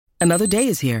Another day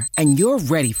is here, and you're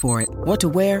ready for it. What to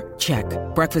wear? Check.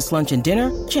 Breakfast, lunch, and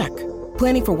dinner? Check.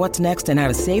 Planning for what's next and how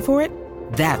to save for it?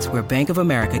 That's where Bank of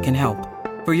America can help.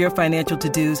 For your financial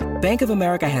to-dos, Bank of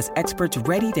America has experts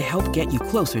ready to help get you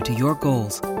closer to your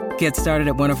goals. Get started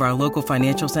at one of our local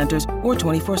financial centers or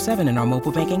 24/7 in our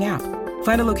mobile banking app.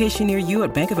 Find a location near you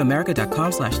at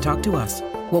bankofamerica.com/talktous.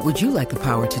 What would you like the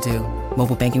power to do?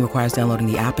 Mobile banking requires downloading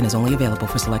the app and is only available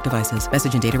for select devices.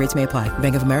 Message and data rates may apply.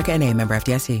 Bank of America N.A., member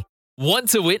FDIC. Want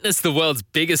to witness the world's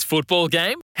biggest football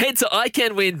game? Head to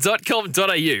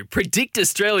iCanWin.com.au, predict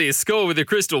Australia's score with a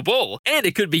crystal ball, and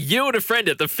it could be you and a friend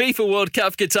at the FIFA World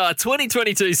Cup Qatar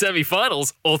 2022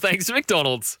 semi-finals, all thanks to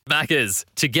McDonald's. Maccas,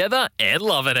 together and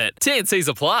loving it. TNCs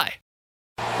apply.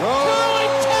 Charlie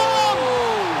Callum!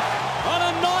 On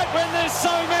a night when there's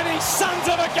so many sons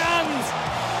of a guns,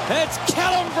 it's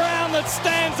Callum Brown that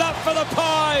stands up for the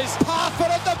Pies.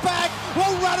 Parfitt at the back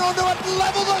will run onto it,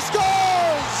 level the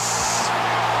scores!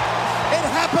 It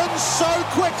happens so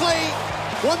quickly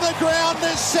when the ground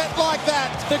is set like that.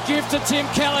 The gift to Tim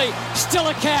Kelly, still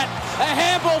a cat, a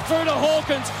handball through to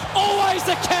Hawkins, always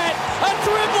a cat, a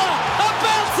dribbler, a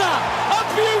bouncer, a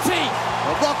beauty.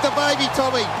 Rock the baby,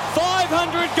 Tommy.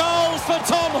 500 goals for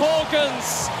Tom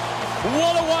Hawkins.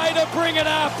 What a way to bring it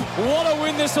up. What a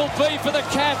win this will be for the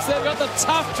Cats. They've got the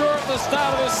tough draw at the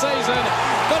start of the season,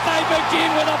 but they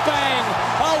begin with a bang.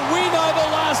 A win over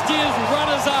last year's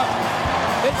runners-up.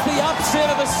 It's the upset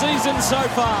of the season so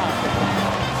far.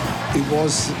 It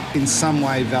was in some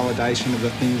way validation of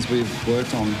the things we've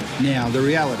worked on. Now, the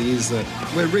reality is that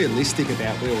we're realistic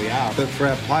about where we are, but for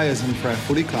our players and for our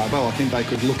footy club, well, I think they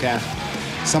could look at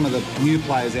some of the new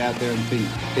players out there and think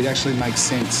it actually makes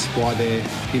sense why they're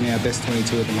in our best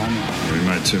 22 at the moment. We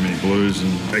made too many blues,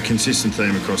 and a consistent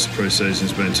theme across the pre-season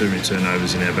has been too many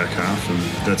turnovers in our back half, and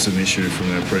that's an issue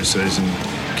from our pre-season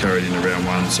carried into round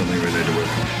one, something we need to work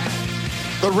on.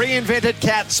 The reinvented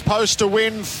Cats post a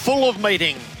win full of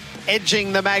meaning,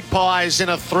 edging the Magpies in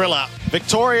a thriller.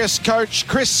 Victorious coach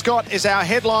Chris Scott is our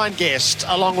headline guest,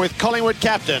 along with Collingwood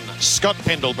captain Scott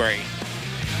Pendlebury.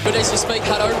 But as you speak,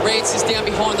 Hutto, Rance is down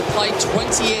behind the play,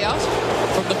 20 out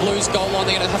from the Blues goal line.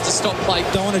 They're going to have to stop play.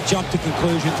 Don't want to jump to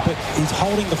conclusions, but he's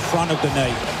holding the front of the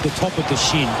knee, the top of the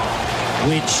shin,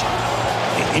 which,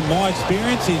 in my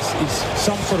experience, is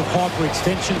some sort of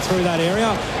hyperextension through that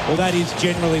area. Well, that is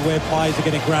generally where players are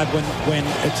going to grab when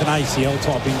it's an ACL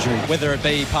type injury. Whether it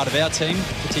be part of our team,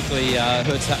 particularly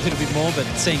hurts that little bit more, but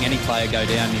seeing any player go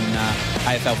down in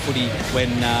AFL footy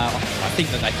when I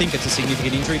think that they think it's a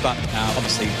significant injury, but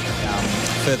obviously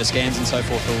further scans and so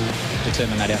forth will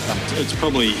determine that outcome. It's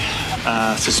probably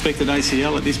suspected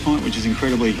ACL at this point, which is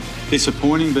incredibly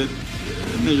disappointing, but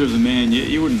the measure of the man,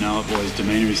 you wouldn't know it by his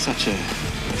demeanour. He's such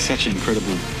an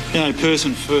incredible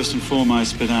person first and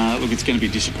foremost, but look, it's going to be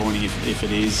disappointing if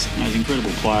it is. He's an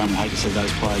incredible player, and we hate to see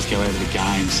those players go out of the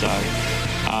game, so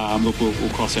look, we'll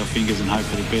cross our fingers and hope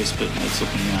for the best, but it's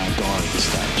looking dire at this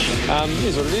stage. It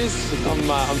is what it is.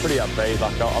 I'm pretty upbeat.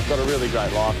 Like, I've got a really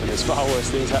great life, and there's far worse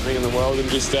things happening in the world than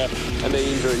just a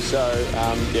knee injury, so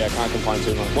I can't complain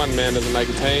too much. One man doesn't make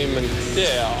a team, and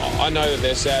I know that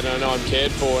they're sad, and I know I'm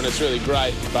cared for, and it's really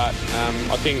great, but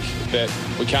I think that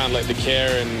we can't let the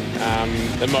care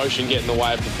and emotion get in the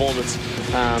way of performance.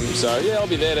 I'll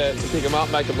be there to pick them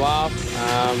up, make them laugh,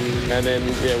 and then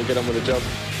we'll get on with the job.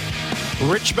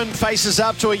 Richmond faces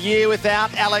up to a year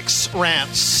without Alex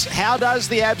Rance. How does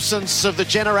the absence of the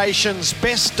generation's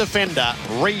best defender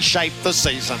reshape the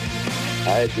season?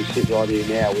 As we sit right here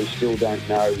now, we still don't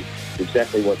know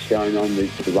exactly what's going on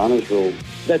with the runners rule.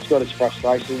 That's got its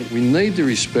frustration. We need to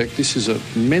respect this is a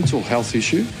mental health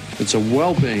issue. It's a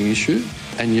well-being issue,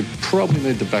 and you probably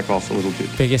need to back off a little bit.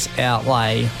 Biggest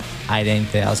outlay,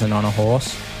 18,000 on a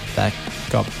horse that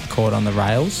got caught on the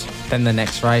rails. Then the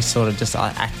next race sort of just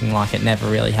acting like it never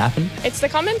really happened. It's the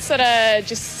comments that are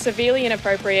just severely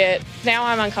inappropriate. Now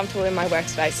I'm uncomfortable in my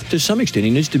workspace. To some extent,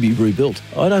 he needs to be rebuilt.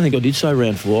 I don't think I did say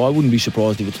round 4. I wouldn't be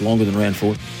surprised if it's longer than round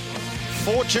 4.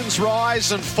 Fortunes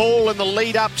rise and fall in the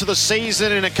lead up to the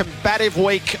season in a combative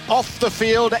week off the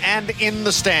field and in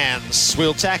the stands.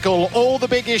 We'll tackle all the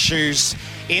big issues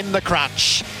in the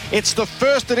Crunch. It's the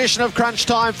first edition of Crunch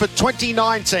Time for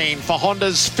 2019 for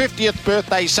Honda's 50th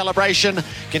birthday celebration,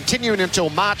 continuing until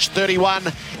March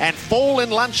 31, and fall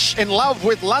in love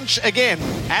with lunch again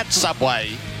at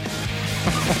Subway.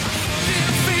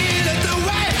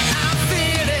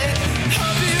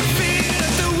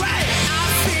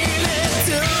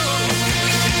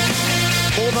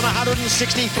 More than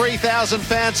 163,000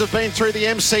 fans have been through the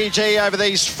MCG over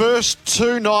these first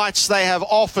 2 nights. They have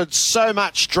offered so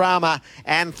much drama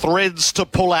and threads to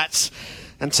pull at.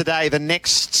 And today, the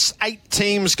next 8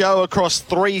 teams go across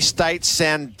 3 states,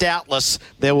 and doubtless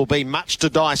there will be much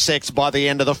to dissect by the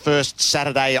end of the first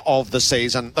Saturday of the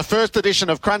season. The first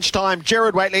edition of Crunch Time,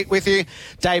 Gerard Whateley with you.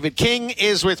 David King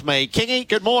is with me. Kingy,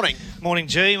 good morning. Morning,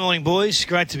 G. Morning, boys.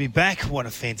 Great to be back. What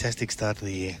a fantastic start to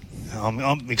the year.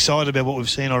 I'm excited about what we've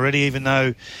seen already, even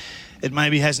though it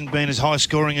maybe hasn't been as high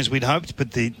scoring as we'd hoped,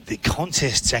 but the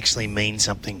contests actually mean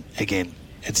something again.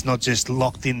 It's not just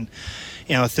locked in,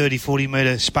 a 30, 40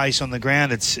 metre space on the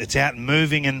ground. It's out and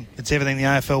moving, and it's everything the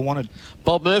AFL wanted.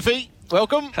 Bob Murphy,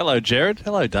 welcome. Hello, Gerard.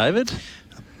 Hello, David.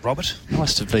 Robert.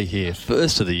 Nice to be here.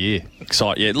 First of the year.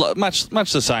 Excited. Yeah, much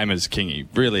the same as Kingy.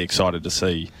 Really excited to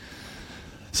see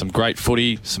some great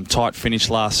footy, some tight finish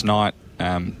last night.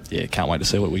 Can't wait to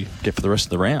see what we get for the rest of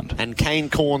the round. And Kane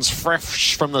Corns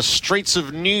fresh from the streets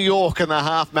of New York in the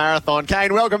half marathon.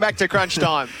 Kane, welcome back to Crunch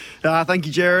Time. Thank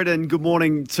you, Gerard, and good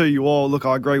morning to you all. Look,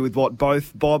 I agree with what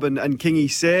both Bob and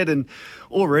Kingy said, and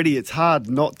already it's hard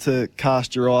not to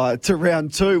cast your eye to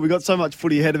round 2. We got so much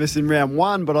footy ahead of us in round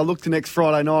 1, but I look to next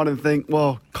Friday night and think,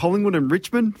 well, Collingwood and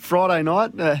Richmond, Friday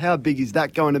night, how big is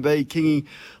that going to be? Kingy,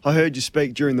 I heard you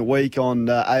speak during the week on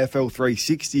AFL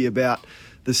 360 about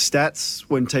the stats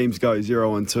when teams go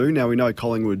 0-2. Now, we know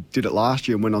Collingwood did it last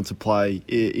year and went on to play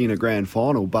in a grand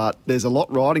final, but there's a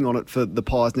lot riding on it for the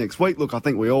Pies next week. Look, I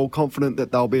think we're all confident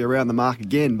that they'll be around the mark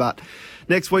again, but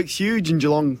next week's huge, and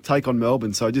Geelong take on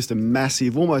Melbourne, so just a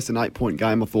massive, almost an 8-point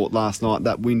game, I thought, last night,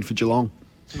 that win for Geelong.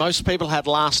 Most people had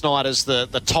last night as the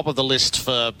top of the list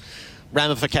for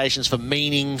ramifications, for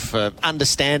meaning, for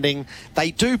understanding.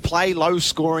 They do play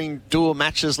low-scoring dual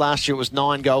matches. Last year it was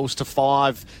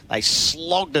 9-5. They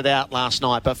slogged it out last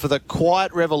night. But for the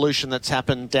quiet revolution that's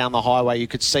happened down the highway, you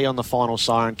could see on the final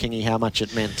siren, Kingy, how much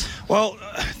it meant. Well,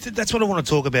 that's what I want to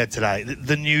talk about today,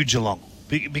 the new Geelong.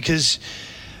 Because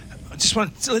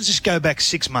let's just go back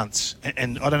 6 months.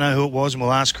 And I don't know who it was, and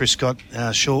we'll ask Chris Scott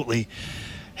shortly,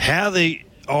 how the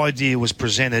idea was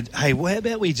presented. Hey, well, how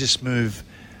about we just move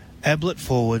Ablett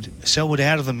forward, Selwood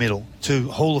out of the middle to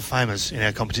Hall of Famers in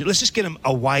our competition. Let's just get them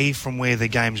away from where the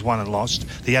game's won and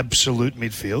lost, the absolute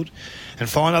midfield, and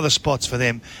find other spots for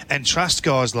them and trust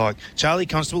guys like Charlie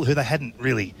Constable, who they hadn't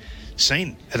really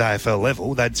seen at AFL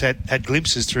level. They'd had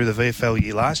glimpses through the VFL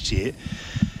year last year,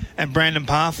 and Brandon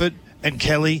Parfitt and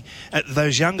Kelly,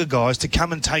 those younger guys, to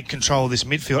come and take control of this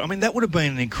midfield. I mean, that would have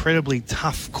been an incredibly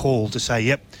tough call to say,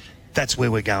 yep, that's where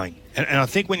we're going. And I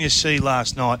think when you see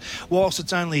last night, whilst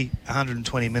it's only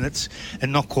 120 minutes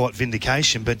and not quite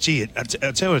vindication, but gee, I'll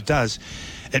tell you what it does,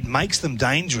 it makes them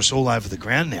dangerous all over the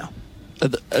ground now.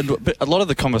 A lot of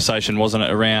the conversation, wasn't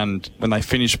it, around when they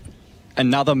finished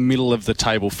another middle of the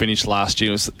table finish last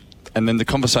year, and then the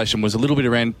conversation was a little bit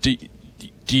around, do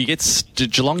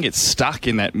Geelong get stuck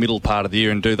in that middle part of the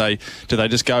year, and do they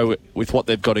just go with what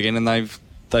they've got again? And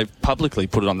they've publicly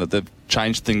put it on that they've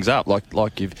changed things up,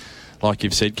 like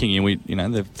you've said, King,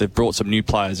 and they've brought some new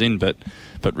players in, but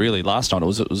really last night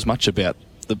it was much about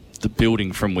the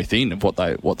building from within of what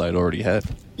they'd already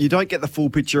have. You don't get the full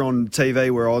picture on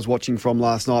TV where I was watching from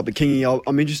last night, but Kingy,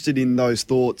 I'm interested in those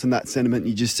thoughts and that sentiment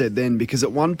you just said then, because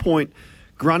at one point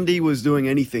Grundy was doing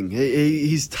anything.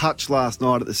 His touch last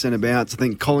night at the centre bounce, I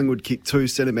think Collingwood kicked 2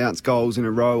 centre bounce goals in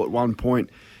a row at one point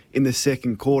in the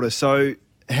second quarter. So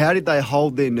how did they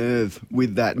hold their nerve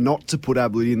with that, not to put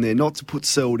Ablett in there, not to put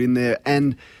Selwood in there,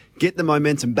 and get the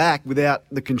momentum back without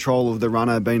the control of the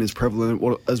runner being as prevalent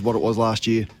as what it was last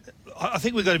year? I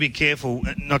think we've got to be careful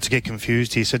not to get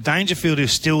confused here. So Dangerfield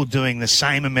is still doing the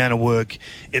same amount of work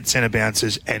at centre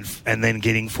bounces and then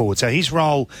getting forward. So his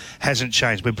role hasn't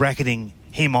changed. We're bracketing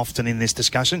him often in this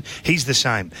discussion. He's the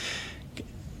same.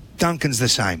 Duncan's the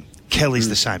same. Kelly's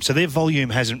the same. So their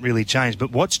volume hasn't really changed.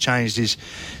 But what's changed is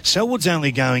Selwood's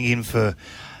only going in for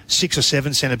 6 or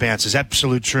 7 centre bounces,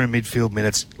 absolute true midfield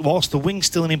minutes, whilst the wing's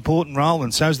still an important role,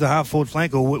 and so's the half-forward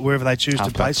flank, or wherever they choose to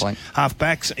place.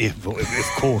 Half-backs, yeah, of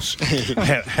course.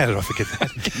 How did I forget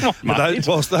that?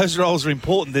 Whilst those roles are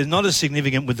important, they're not as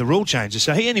significant with the rule changes.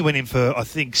 So he only went in for, I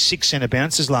think, 6 centre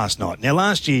bounces last night. Now,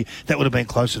 last year, that would have been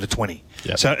closer to 20.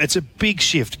 Yep. So it's a big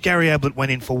shift. Gary Ablett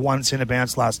went in for 1 centre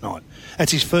bounce last night.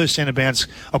 That's his first centre bounce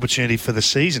opportunity for the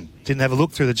season. Didn't have a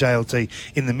look through the JLT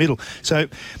in the middle. So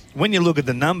when you look at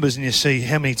the numbers and you see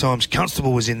how many times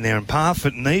Constable was in there and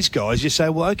Parfitt and these guys, you say,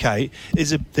 well, okay,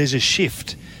 there's a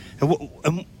shift.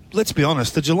 And let's be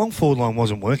honest, the Geelong forward line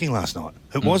wasn't working last night.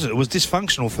 It wasn't. It was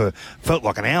dysfunctional felt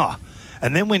like an hour.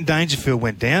 And then when Dangerfield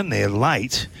went down there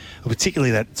late,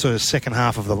 particularly that sort of second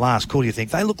half of the last quarter, you think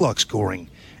they look like scoring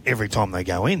every time they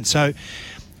go in. So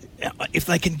if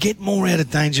they can get more out of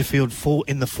Dangerfield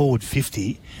in the forward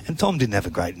 50, and Tom didn't have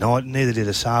a great night, neither did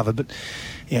Asava, but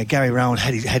Gary Rowan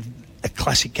had a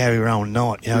classic Gary Rowan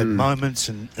night. Moments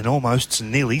and almosts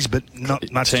and nearlies, but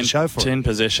not much to show for it. 10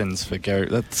 possessions for Gary.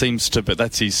 That seems to, but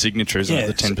that's his signature, isn't it?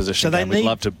 The 10 possession game. We'd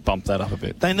love to bump that up a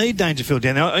bit. They need Dangerfield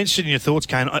down there. I'm interested in your thoughts,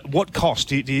 Kane. What cost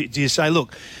do you say?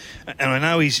 Look, and I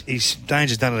know he's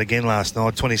Danger's done it again last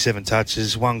night. 27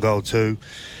 touches, 1 goal, 2.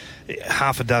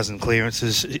 Half a dozen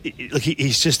clearances. Look,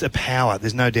 he's just a power.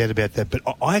 There's no doubt about that. But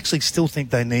I actually still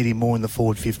think they need him more in the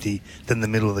forward 50 than the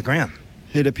middle of the ground.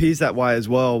 It appears that way as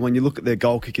well. When you look at their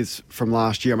goal kickers from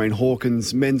last year, I mean,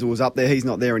 Hawkins, Menzel was up there. He's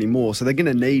not there anymore. So they're going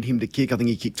to need him to kick. I think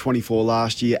he kicked 24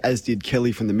 last year, as did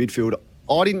Kelly from the midfield.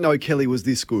 I didn't know Kelly was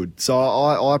this good. So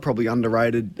I probably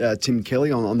underrated Tim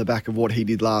Kelly on the back of what he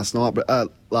did last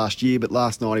year. But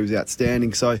last night he was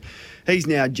outstanding. So he's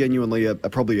now genuinely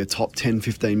probably a top 10,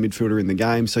 15 midfielder in the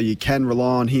game. So you can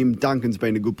rely on him. Duncan's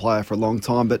been a good player for a long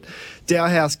time. But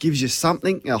Dowhouse gives you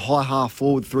something, a high half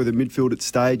forward through the midfield at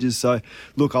stages. So,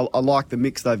 look, I like the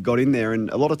mix they've got in there. And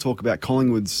a lot of talk about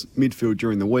Collingwood's midfield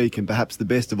during the week and perhaps the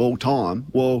best of all time.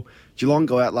 Well, Geelong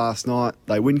go out last night,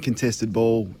 they win contested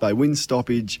ball, they win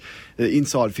stoppage. The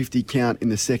inside 50 count in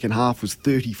the second half was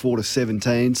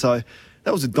 34-17. So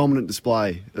that was a dominant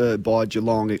display by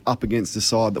Geelong up against a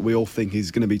side that we all think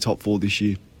is going to be top 4 this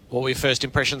year. What were your first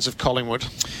impressions of Collingwood?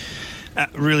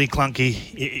 Really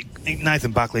clunky.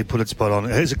 Nathan Buckley put it spot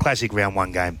on. It was a classic round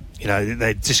 1 game.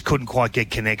 They just couldn't quite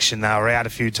get connection. They were out a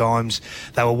few times.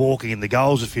 They were walking in the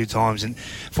goals a few times. And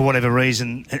for whatever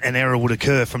reason, an error would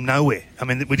occur from nowhere. I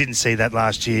mean, we didn't see that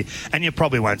last year. And you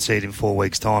probably won't see it in 4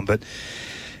 weeks' time. But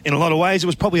in a lot of ways, it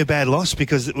was probably a bad loss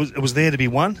because it was there to be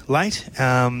won late,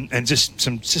 and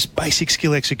just basic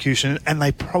skill execution, and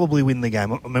they probably win the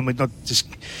game. I mean, we're not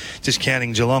just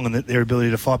counting Geelong and their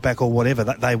ability to fight back or whatever.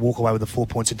 They walk away with the 4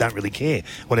 points and don't really care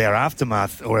what our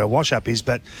aftermath or our wash-up is,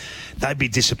 but they'd be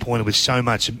disappointed with so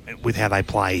much with how they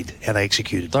played, how they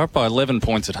executed. They're up by 11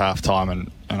 points at half-time,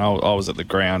 and I was at the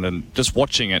ground, and just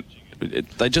watching it,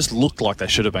 they just looked like they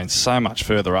should have been so much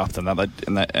further up than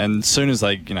that. And as soon as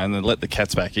they let the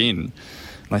Cats back in, and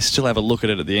they still have a look at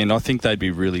it at the end, I think they'd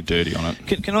be really dirty on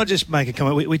it. Can I just make a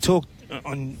comment? We talked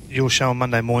on your show on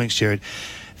Monday mornings, Jared.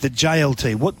 The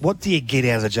JLT, what do you get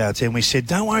out of the JLT? And we said,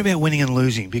 don't worry about winning and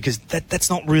losing because that's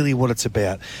not really what it's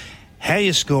about. How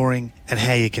you're scoring and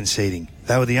how you're conceding.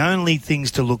 They were the only things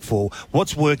to look for.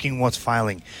 What's working, what's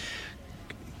failing.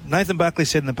 Nathan Buckley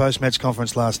said in the post-match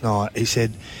conference last night, he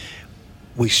said,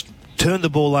 we turned the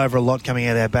ball over a lot coming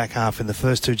out of our back half in the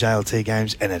first 2 JLT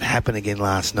games, and it happened again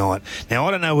last night. Now,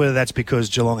 I don't know whether that's because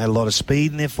Geelong had a lot of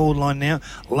speed in their forward line now.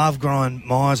 Love Brian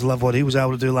Myers, love what he was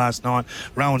able to do last night.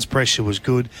 Rowan's pressure was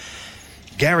good.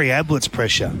 Gary Ablett's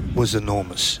pressure was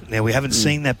enormous. Now, we haven't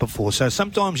seen that before. So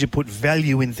sometimes you put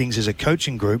value in things as a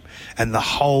coaching group, and the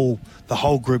whole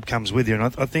group comes with you.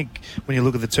 And I think when you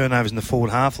look at the turnovers in the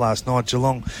forward half last night,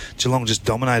 Geelong just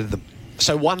dominated them.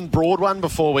 So one broad one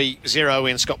before we zero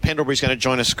in. Scott Pendlebury's going to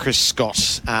join us, Chris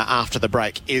Scott, after the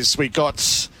break. We got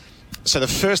the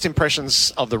first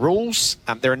impressions of the rules.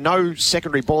 There are no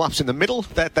secondary ball ups in the middle.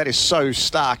 That is so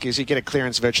stark. You get a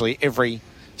clearance virtually every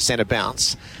centre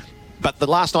bounce. But the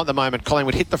last night at the moment,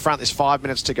 Collingwood hit the front. There's 5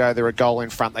 minutes to go. They're a goal in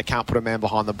front. They can't put a man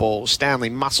behind the ball. Stanley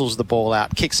muscles the ball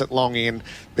out, kicks it long in.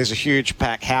 There's a huge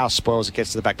pack. Howe spoils it,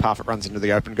 gets to the back half. It runs into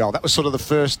the open goal. That was sort of the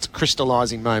first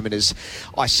crystallising moment is,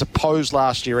 I suppose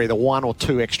last year either 1 or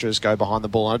 2 extras go behind the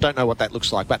ball. And I don't know what that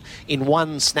looks like. But in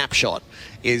one snapshot,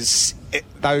 the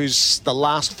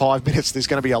last 5 minutes, there's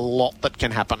going to be a lot that can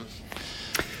happen.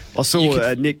 I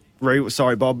saw Nick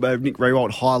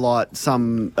Riewoldt highlight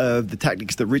some of the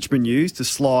tactics that Richmond used to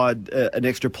slide an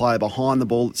extra player behind the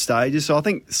ball at stages. So I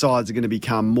think sides are going to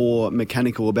become more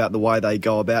mechanical about the way they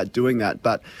go about doing that.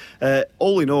 But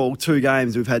all in all, 2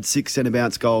 games, we've had 6 centre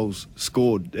bounce goals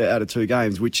scored out of 2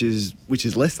 games, which is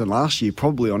less than last year,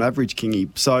 probably on average,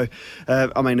 Kingy. So,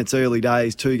 it's early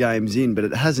days, 2 games in, but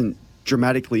it hasn't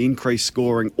dramatically increased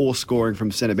scoring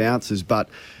from centre bounces. But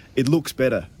it looks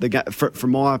better.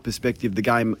 From my perspective, the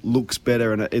game looks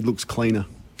better and it looks cleaner.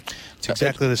 It's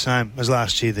exactly the same as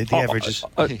last year. The averages.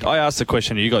 I asked the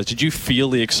question to you guys. Did you feel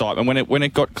the excitement when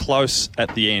it got close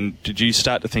at the end? Did you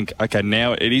start to think, okay,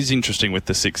 now it is interesting with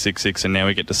the 6-6-6, and now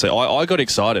we get to see? I got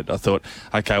excited. I thought,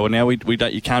 okay, well now we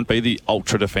don't. You can't be the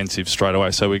ultra defensive straight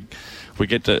away, so we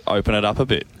get to open it up a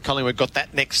bit. Collingwood got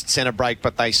that next centre break,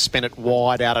 but they spent it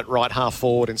wide out at right half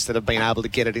forward instead of being able to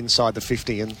get it inside the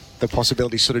 50, and the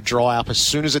possibilities sort of dry up as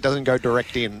soon as it doesn't go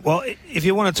direct in. Well, if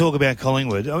you want to talk about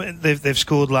Collingwood, I mean, they've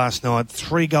scored last night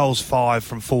 3 goals, 5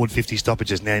 from forward 50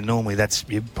 stoppages. Now, normally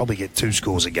you probably get 2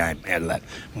 scores a game out of that.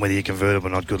 Whether you convert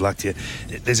them or not, good luck to you.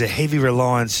 There's a heavy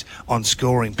reliance on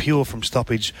scoring pure from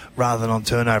stoppage rather than on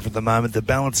turnover at the moment. The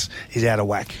balance is out of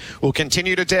whack. We'll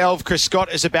continue to delve. Chris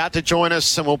Scott is about to join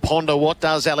us, and we'll ponder what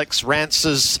does Alex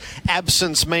Rance's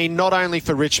absence mean not only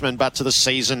for Richmond but to the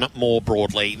season more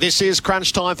broadly. This is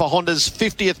crunch time for Honda's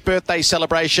 50th birthday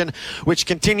celebration, which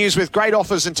continues with great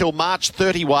offers until March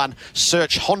 31.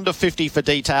 Search Honda 50 for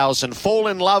details and fall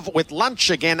in love with lunch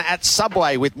again at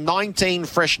Subway with 19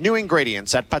 fresh new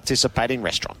ingredients at participating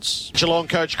restaurants. Geelong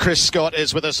coach Chris Scott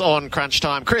is with us on Crunch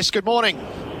Time. Chris, good morning.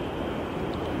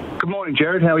 Good morning,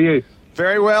 Jared. How are you?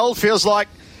 Very well. Feels like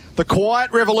the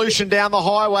quiet revolution down the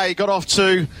highway got off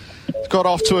to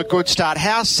a good start.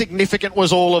 How significant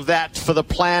was all of that for the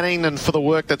planning and for the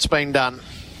work that's been done?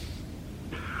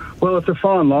 Well, it's a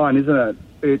fine line, isn't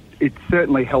it? It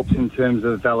certainly helps in terms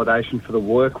of validation for the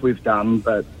work we've done,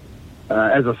 but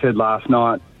as I said last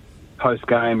night,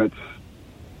 post-game, it's,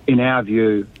 in our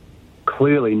view,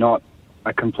 clearly not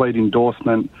a complete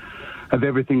endorsement of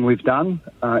everything we've done.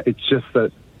 It's just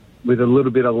that with a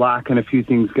little bit of luck and a few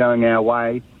things going our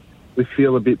way, we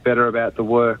feel a bit better about the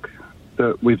work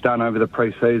that we've done over the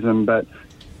pre-season. But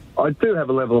I do have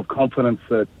a level of confidence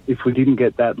that if we didn't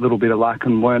get that little bit of luck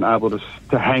and weren't able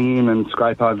to hang in and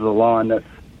scrape over the line, that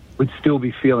we'd still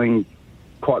be feeling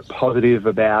quite positive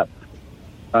about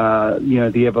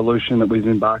the evolution that we've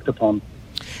embarked upon.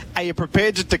 Are you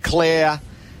prepared to declare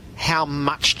how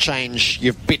much change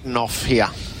you've bitten off here?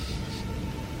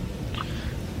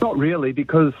 Not really,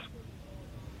 because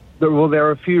there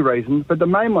are a few reasons, but the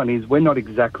main one is we're not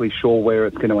exactly sure where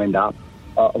it's going to end up.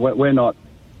 We're not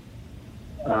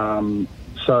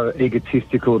so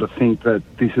egotistical to think that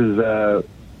this is a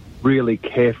really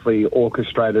carefully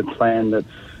orchestrated plan that's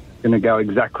going to go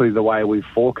exactly the way we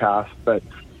forecast, but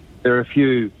there are a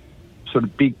few sort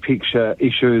of big picture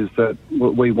issues that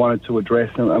we wanted to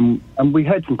address, and we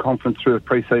had some confidence through the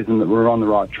pre-season that we were on the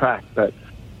right track, but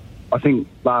I think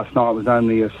last night was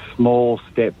only a small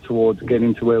step towards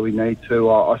getting to where we need to.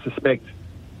 I suspect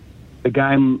the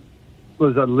game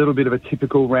was a little bit of a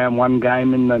typical round one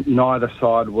game in that neither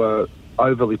side were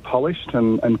overly polished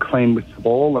and clean with the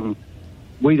ball, and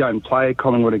we don't play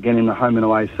Collingwood again in the home and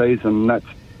away season. That's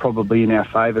probably in our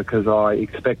favour because I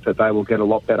expect that they will get a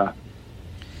lot better.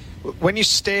 When you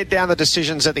stared down the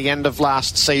decisions at the end of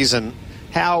last season,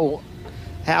 how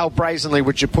brazenly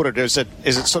would you put it? Is it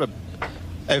sort of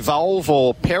evolve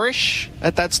or perish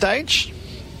at that stage?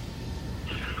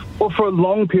 Well, for a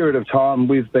long period of time,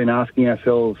 we've been asking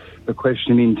ourselves the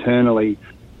question internally,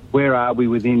 where are we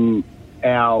within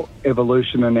our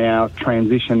evolution and our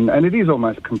transition? And it is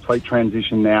almost complete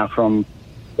transition now from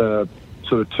the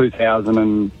sort of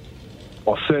 2000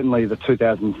 or certainly the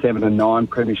 2007 and 9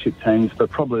 premiership teams,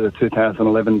 but probably the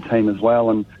 2011 team as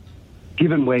well. And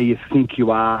given where you think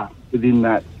you are within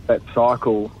that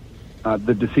cycle,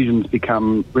 the decisions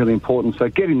become really important. So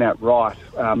getting that right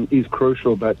is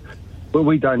crucial, but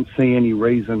we don't see any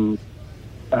reason,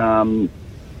 even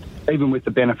with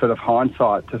the benefit of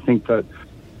hindsight, to think that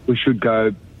we should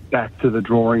go back to the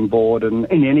drawing board. And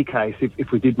in any case,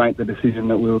 if we did make the decision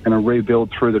that we were going to rebuild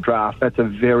through the draft, that's a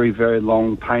very, very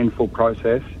long, painful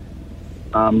process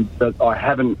that I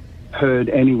haven't heard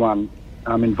anyone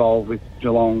involved with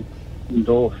Geelong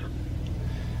endorse.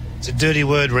 It's a dirty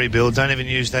word, rebuild. Don't even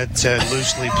use that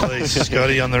loosely, please,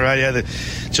 Scotty, on the radio. The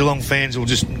Geelong fans will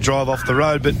just drive off the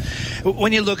road. But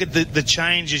when you look at the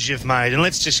changes you've made, and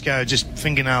let's just go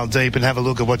fingernail deep and have a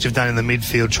look at what you've done in the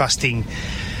midfield, trusting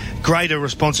greater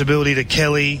responsibility to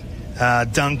Kelly,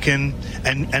 Duncan,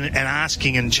 and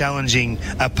asking and challenging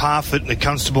a Parfitt and a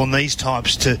Constable and these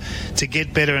types to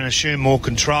get better and assume more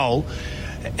control.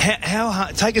 How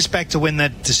hard, take us back to when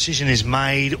that decision is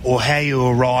made or how you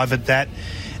arrive at that.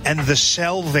 And the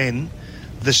sell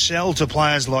to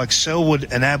players like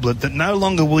Selwood and Ablett, that no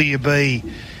longer will you be,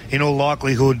 in all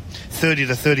likelihood, 30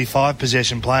 to 35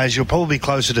 possession players. You're probably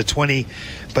closer to 20,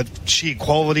 but sheer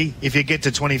quality, if you get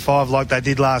to 25 like they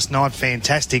did last night,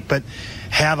 fantastic. But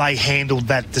how they handled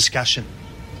that discussion?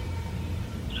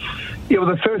 Yeah, well,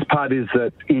 the first part is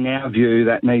that, in our view,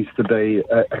 that needs to be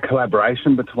a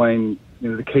collaboration between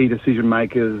the key decision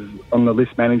makers on the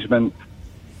list management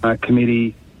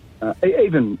committee,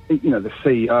 even the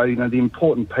CEO, the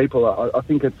important people. I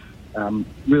think it's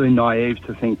really naive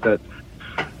to think that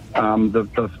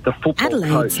the football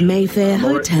Adelaide's coach, Mayfair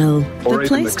Hotel, the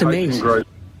place to meet. Group.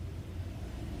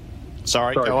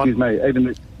 Sorry, go excuse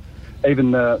me.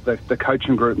 Even the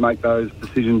coaching group make those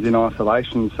decisions in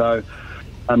isolation. So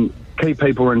key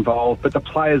people are involved, but the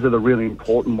players are the really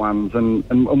important ones.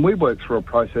 And we work through a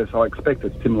process. I expect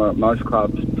it's similar at most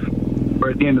clubs,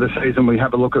 where at the end of the season we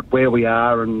have a look at where we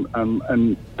are and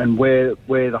where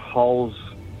the holes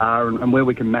are and where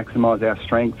we can maximise our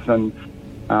strengths. And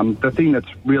the thing that's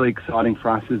really exciting for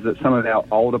us is that some of our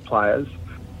older players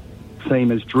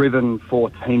seem as driven for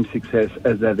team success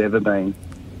as they've ever been.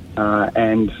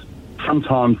 And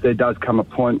sometimes there does come a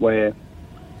point where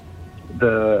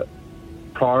the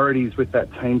priorities with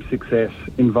that team success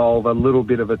involve a little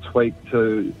bit of a tweak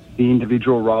to the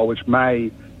individual role, which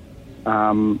may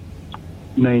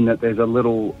mean that there's a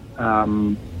little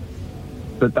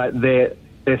that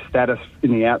their status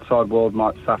in the outside world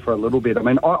might suffer a little bit. I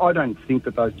mean, I don't think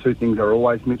that those two things are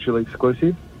always mutually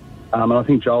exclusive. And I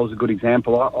think Joel's a good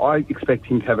example. I expect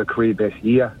him to have a career best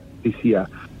year this year.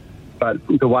 But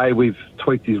the way we've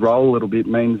tweaked his role a little bit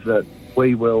means that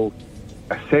we will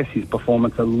assess his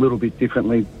performance a little bit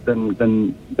differently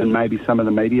than maybe some of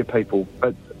the media people.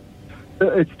 But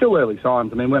it's still early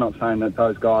signs. I mean, we're not saying that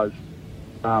those guys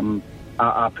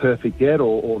are perfect yet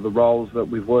or the roles that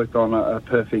we've worked on are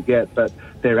perfect yet, but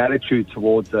their attitude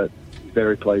towards it is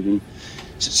very pleasing.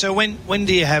 So when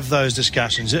do you have those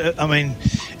discussions? I mean,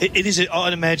 it is,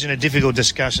 I'd imagine, a difficult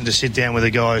discussion to sit down with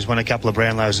a guy who's won a couple of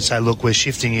Brownlows and say, look, we're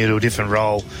shifting you to a different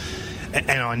role.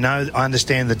 And I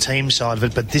understand the team side of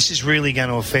it, but this is really going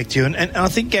to affect you. And I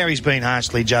think Gary's been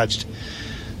harshly judged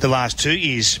the last 2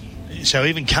 years. So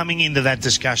even coming into that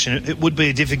discussion, it would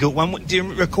be a difficult one. Do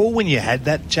you recall when you had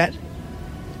that chat?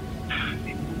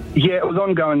 Yeah, it was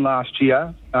ongoing last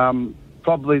year.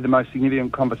 Probably the most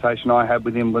significant conversation I had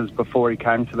with him was before he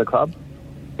came to the club,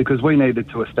 because we needed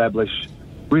to establish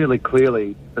really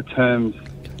clearly the terms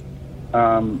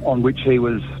on which he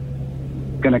was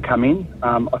going to come in.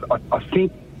 I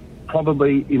think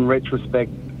probably in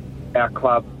retrospect our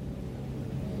club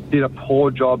did a poor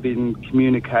job in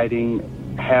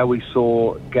communicating how we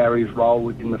saw Gary's role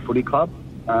within the footy club.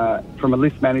 From a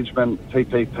list management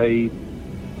PPP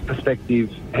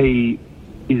perspective, he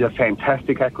is a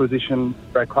fantastic acquisition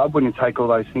for our club when you take all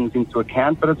those things into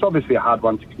account, but it's obviously a hard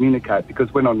one to communicate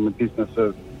because we're not in the business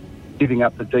of giving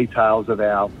up the details of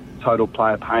our total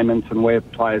player payments and where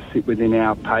players sit within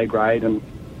our pay grade, and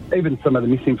even some of the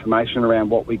misinformation around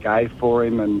what we gave for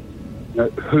him and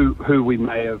who we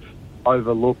may have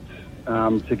overlooked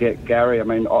to get Gary. I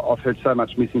mean, I've heard so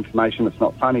much misinformation, it's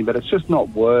not funny, but it's just not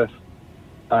worth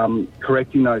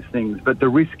correcting those things. But the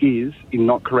risk is, in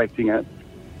not correcting it,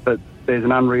 that there's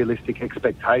an unrealistic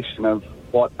expectation of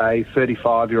what a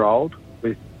 35-year-old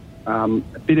with a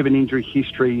bit of an injury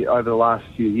history over the last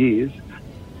few years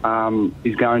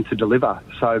is going to deliver.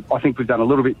 So I think we've done a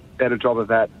little bit better job of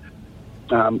that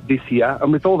this year.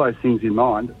 And with all those things in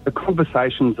mind, the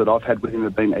conversations that I've had with him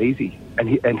have been easy,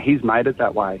 and he's made it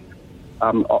that way.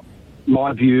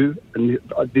 My view, and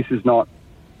this is not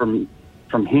from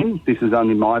him, this is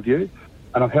only my view,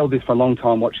 and I've held this for a long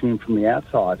time watching him from the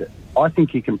outside. I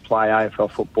think he can play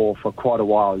AFL football for quite a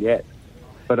while yet,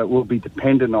 but it will be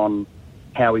dependent on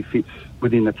how he fits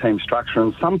within the team structure.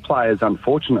 And some players,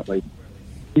 unfortunately,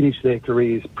 finish their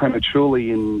careers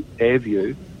prematurely in their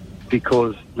view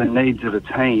because the needs of the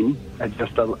team are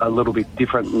just a little bit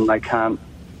different and they can't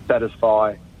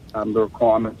satisfy the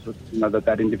requirements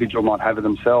that individual might have of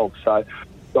themselves. So,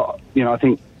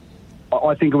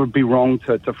 I think it would be wrong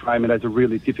to frame it as a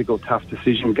really difficult, tough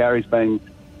decision. Gary's been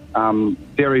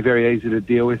very, very easy to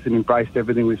deal with and embraced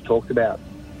everything we've talked about.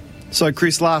 So,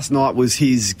 Chris, last night was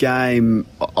his game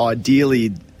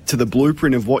ideally to the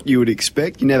blueprint of what you would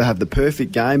expect. You never have the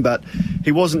perfect game, but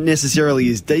he wasn't necessarily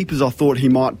as deep as I thought he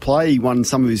might play. He won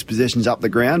some of his possessions up the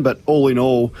ground, but all in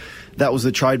all, that was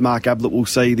the trademark Ablett we'll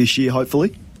see this year,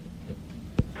 hopefully.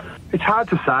 It's hard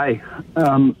to say.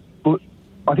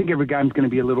 I think every game's going to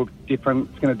be a little different.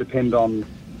 It's going to depend on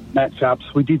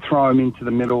matchups. We did throw him into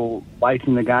the middle late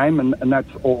in the game, and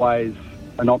that's always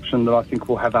an option that I think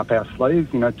we'll have up our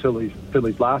sleeves, till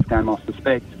his last game, I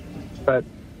suspect. But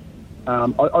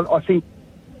I think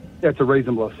that's a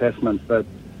reasonable assessment, that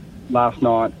last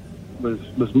night was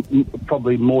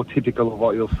probably more typical of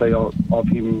what you'll see of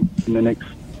him in the next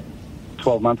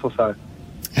 12 months or so.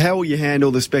 How will you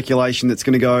handle the speculation that's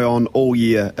going to go on all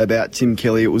year about Tim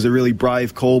Kelly? It was a really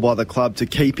brave call by the club to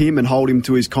keep him and hold him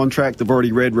to his contract. I've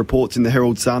already read reports in the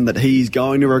Herald Sun that he's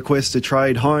going to request a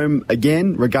trade home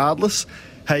again, regardless.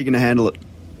 How are you going to handle it?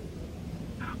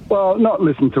 Well, not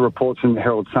listen to reports in the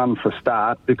Herald Sun for a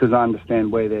start, because I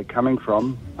understand where they're coming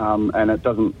from, and it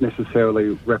doesn't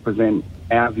necessarily represent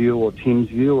our view or Tim's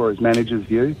view or his manager's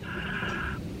view.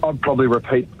 I'd probably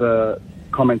repeat the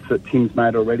comments that Tim's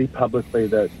made already publicly,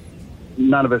 that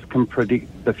none of us can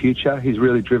predict the future. He's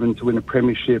really driven to win a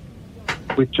premiership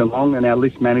with Geelong, and our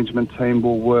list management team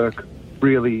will work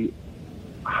really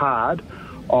hard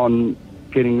on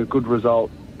getting a good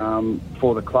result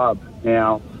for the club.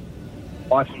 Now,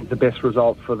 I think the best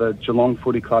result for the Geelong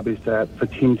Footy Club is for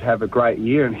Tim to have a great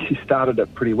year, and he started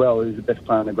it pretty well. He was the best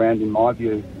player on the ground, in my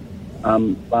view,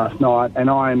 last night. And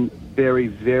I'm very,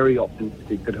 very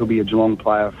optimistic that he'll be a Geelong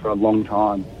player for a long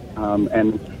time.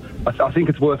 And I think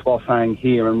it's worthwhile saying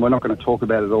here, and we're not going to talk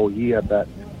about it all year, but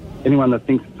anyone that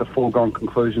thinks it's a foregone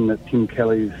conclusion that Tim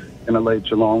Kelly's going to leave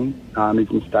Geelong is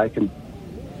mistaken.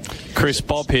 Chris,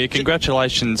 Bob here.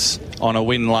 Congratulations on a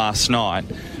win last night.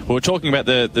 We were talking about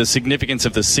the significance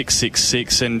of the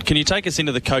 6-6-6, and can you take us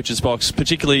into the coach's box,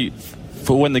 particularly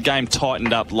for when the game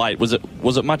tightened up late? Was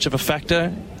it much of a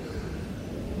factor?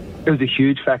 It was a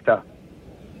huge factor.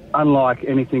 Unlike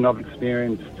anything I've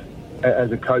experienced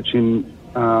as a coach in,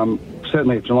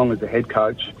 certainly at Geelong as a head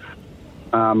coach,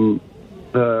 I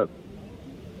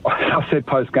said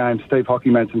post-game, Steve Hockey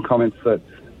made some comments that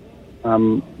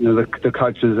the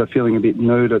coaches are feeling a bit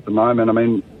nude at the moment. I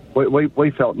mean,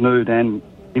 we felt nude and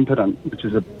impotent, which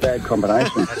is a bad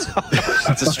combination.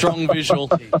 It's a strong visual.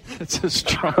 It's a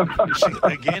strong visual.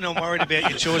 Again, I'm worried about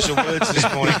your choice of words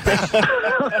this morning.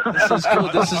 This is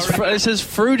good. This is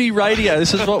fruity radio.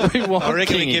 This is what we want. I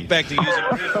reckon we get back to using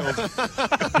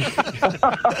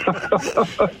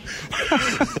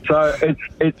So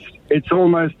it's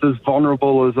almost as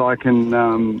vulnerable as I can,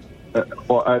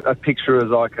 a picture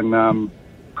as I can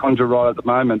conjure right at the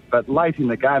moment. But late in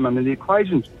the game, I mean, the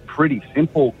equation's pretty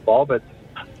simple, Bob.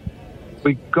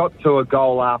 We got to a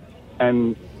goal up,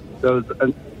 and there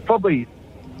was probably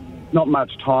not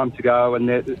much time to go,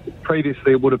 and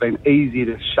previously it would have been easy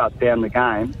to shut down the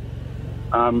game.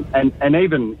 And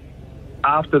even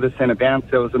after the centre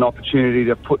bounce, there was an opportunity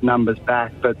to put numbers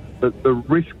back, but the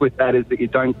risk with that is that you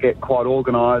don't get quite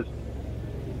organised,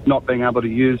 not being able to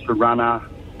use the runner,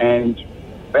 and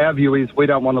our view is we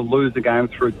don't want to lose the game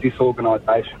through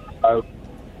disorganisation. So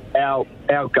our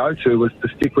go-to was to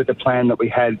stick with the plan that we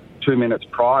had 2 minutes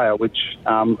prior, which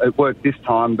it worked this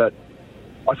time, but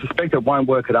I suspect it won't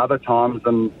work at other times,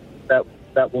 and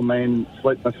that will mean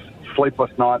sleepless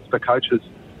nights for coaches.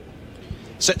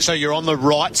 So you're on the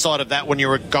right side of that when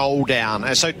you're a goal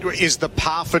down. So is the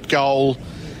Parfitt goal,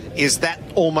 is that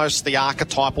almost the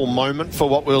archetypal moment for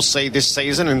what we'll see this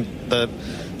season, and the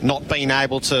not being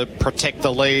able to protect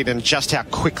the lead and just how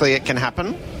quickly it can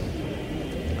happen?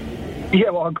 Yeah,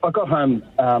 well, I got home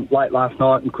late last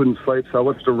night and couldn't sleep, so I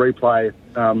watched a replay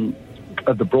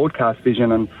of the broadcast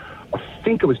vision, and I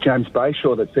think it was James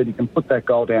Brayshaw that said you can put that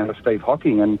goal down to Steve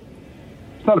Hocking, and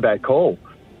it's not a bad call.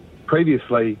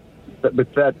 Previously,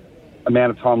 with that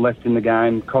amount of time left in the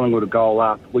game, Collingwood a goal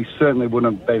up, we certainly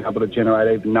wouldn't have been able to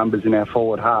generate even numbers in our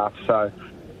forward half. So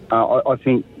I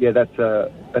think, yeah, that's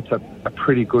a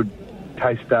pretty good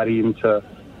case study into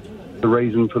the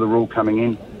reason for the rule coming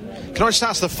in. Can I just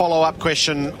ask the follow-up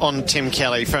question on Tim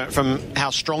Kelly from how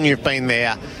strong you've been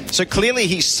there? So clearly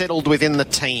he's settled within the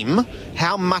team.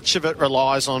 How much of it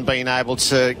relies on being able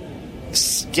to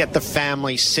get the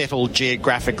family settled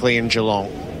geographically in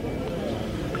Geelong?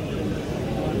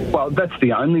 Well, that's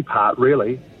the only part,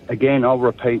 really. Again, I'll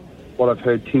repeat what I've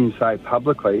heard Tim say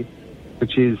publicly,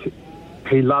 which is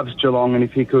he loves Geelong, and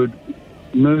if he could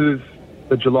move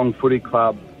the Geelong Footy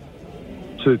Club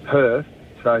to Perth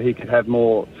so he could have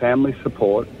more family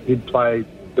support, he'd play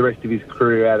the rest of his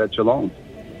career out at Geelong.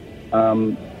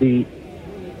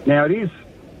 Now, it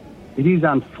is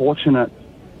unfortunate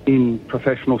in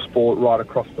professional sport right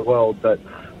across the world that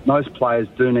most players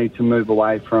do need to move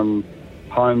away from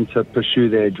home to pursue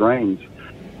their dreams.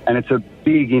 And it's a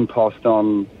big impost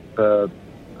on the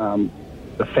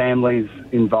families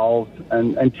involved.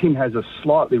 And Tim has a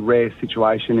slightly rare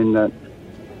situation in that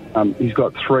he's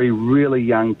got 3 really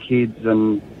young kids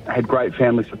and had great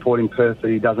family support in Perth that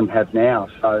he doesn't have now.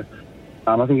 So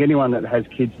I think anyone that has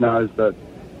kids knows that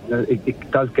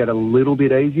it does get a little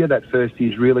bit easier. That first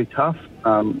year is really tough,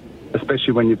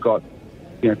 especially when you've got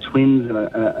twins and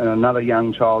another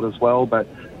young child as well. But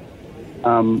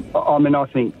I mean, I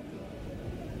think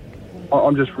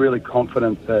I'm just really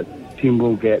confident that Tim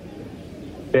will get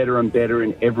better and better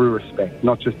in every respect,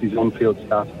 not just his on-field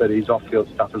stuff, but his off-field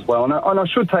stuff as well. And I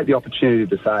should take the opportunity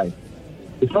to say,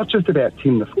 it's not just about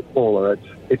Tim the footballer.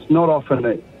 It's not often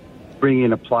that bring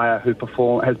in a player who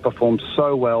has performed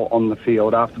so well on the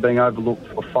field after being overlooked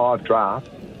for 5 drafts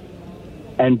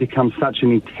and become such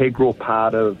an integral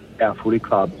part of our footy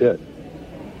club.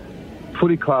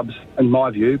 Footy clubs, in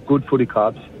my view, good footy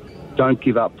clubs, don't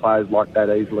give up players like that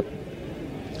easily.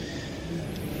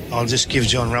 I'll just give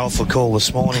John Ralph a call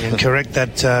this morning and correct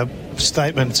that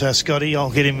statement, Scotty.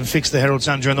 I'll get him and fix the Herald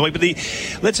Sun during the week. But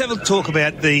let's have a talk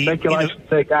about the... Speculation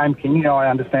their game, King. I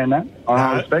understand that.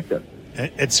 I respect it.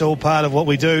 It's all part of what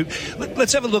we do.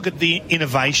 Let's have a look at the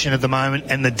innovation at the moment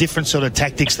and the different sort of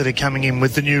tactics that are coming in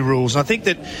with the new rules. And I think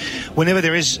that whenever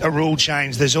there is a rule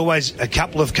change, there's always a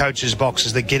couple of coaches'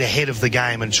 boxes that get ahead of the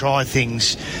game and try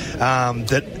things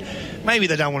that maybe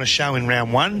they don't want to show in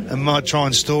round one and might try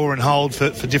and store and hold for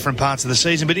different parts of the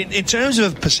season. But in terms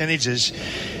of percentages,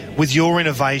 with your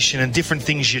innovation and different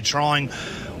things you're trying,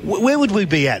 where would we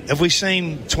be at? Have we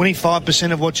seen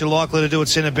 25% of what you're likely to do at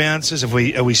centre bounces? Are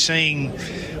we seeing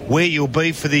where you'll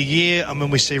be for the year? I mean,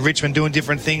 we see Richmond doing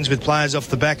different things with players off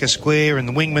the back of square and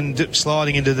the wingman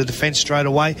sliding into the defence straight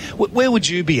away. Where would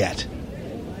you be at?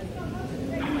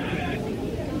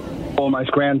 Almost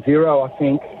ground zero, I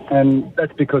think. And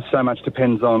that's because so much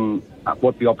depends on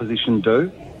what the opposition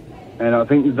do. And I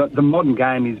think the modern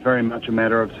game is very much a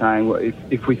matter of saying, well,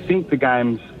 if we think the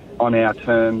game's on our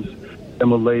terms, then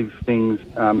we'll leave things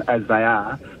as they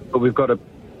are. But we've got to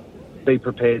be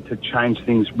prepared to change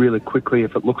things really quickly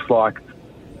if it looks like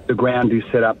the ground is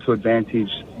set up to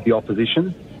advantage the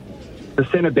opposition. The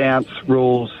centre bounce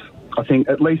rules, I think,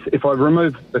 at least if I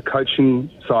remove the coaching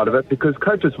side of it, because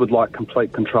coaches would like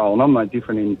complete control, and I'm no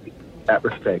different in that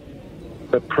respect.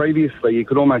 But previously, you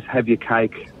could almost have your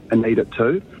cake and eat it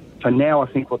too. So now I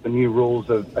think what the new rules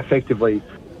have effectively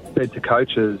said to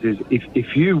coaches is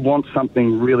if you want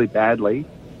something really badly,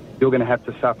 you're going to have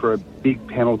to suffer a big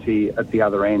penalty at the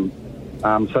other end.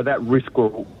 So that risk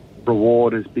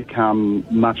reward has become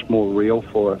much more real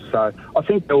for us. So I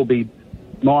think there will be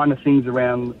minor things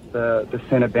around the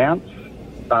centre bounce.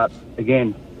 But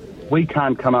again, we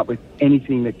can't come up with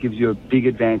anything that gives you a big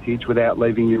advantage without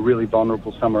leaving you really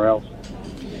vulnerable somewhere else.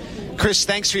 Chris,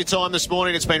 thanks for your time this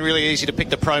morning. It's been really easy to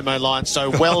pick the promo line, so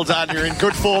well done. You're in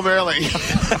good form early.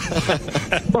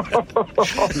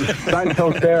 Don't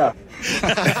tell Sarah.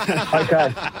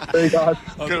 Okay. See you guys.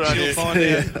 Good on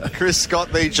you. Chris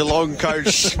Scott, the Geelong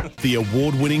coach. The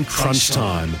award-winning Crunch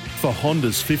Time for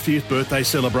Honda's 50th birthday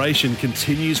celebration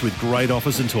continues with great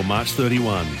offers until March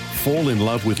 31. Fall in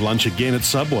love with lunch again at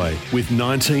Subway with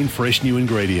 19 fresh new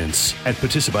ingredients at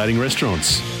participating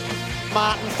restaurants.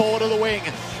 Martin forward to the wing.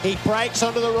 He breaks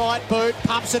onto the right boot,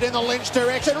 pumps it in the Lynch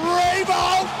direction.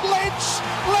 Revolt! Lynch!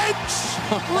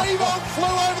 Revolt flew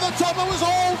over the top. It was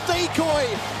all decoy.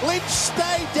 Lynch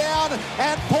stayed down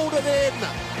and pulled it in.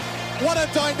 What a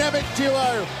dynamic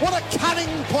duo. What a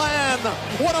cunning plan.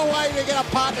 What a way to get a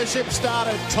partnership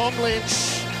started. Tom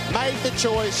Lynch made the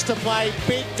choice to play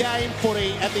big game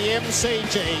footy at the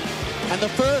MCG. And the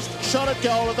first shot at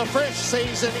goal of the fresh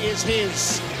season is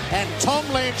his. And Tom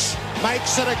Lynch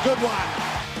makes it a good one.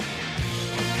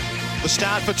 The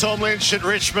start for Tom Lynch at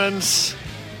Richmond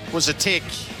was a tick.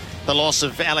 The loss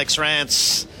of Alex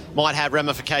Rance might have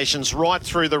ramifications right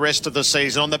through the rest of the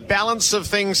season. On the balance of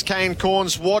things, Kane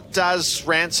Corns, what does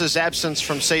Rance's absence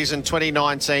from season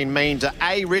 2019 mean to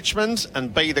A, Richmond,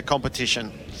 and B, the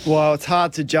competition? Well, it's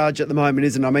hard to judge at the moment,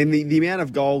 isn't it? I mean, the amount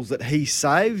of goals that he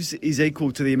saves is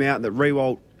equal to the amount that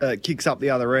Riewoldt kicks up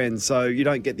the other end, so you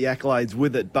don't get the accolades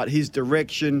with it. But his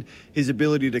direction, his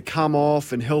ability to come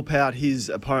off and help out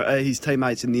his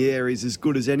teammates in the air is as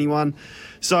good as anyone.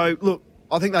 So, look,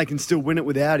 I think they can still win it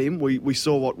without him. We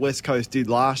saw what West Coast did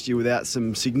last year without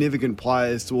some significant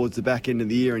players towards the back end of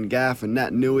the year in Gaff and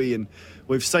Nat Nui, and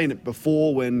we've seen it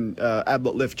before when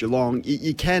Ablett left Geelong.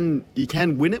 You can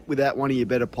win it without one of your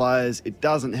better players. It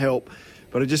doesn't help.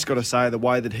 But I just got to say, the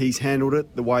way that he's handled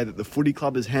it, the way that the footy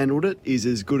club has handled it, is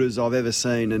as good as I've ever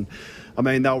seen. And, I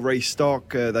mean, they'll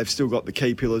restock. They've still got the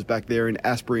key pillars back there in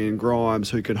Asprey and Grimes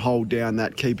who can hold down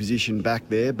that key position back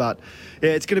there. But,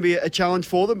 yeah, it's going to be a challenge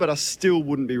for them, but I still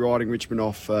wouldn't be writing Richmond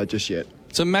off just yet.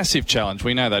 It's a massive challenge.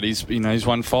 We know that. He's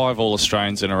won 5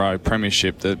 All-Australians in a row,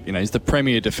 premiership. He's the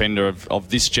premier defender of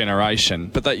this generation.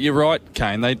 But you're right,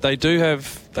 Kane. They do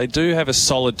have a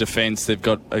solid defence. They've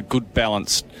got a good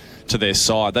balance to their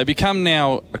side. They become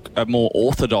now a more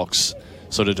orthodox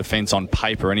sort of defence on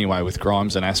paper anyway with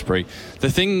Grimes and Asprey.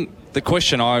 The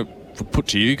question I put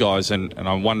to you guys, and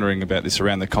I'm wondering about this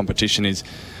around the competition, is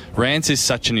Rance is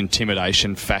such an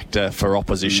intimidation factor for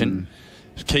opposition.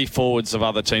 Key forwards of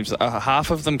other teams, half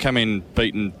of them come in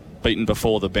beaten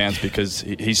before the bounce because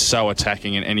he's so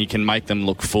attacking and he can make them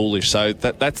look foolish. So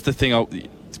that's the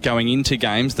thing going into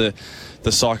games, the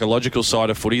psychological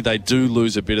side of footy, they do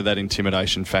lose a bit of that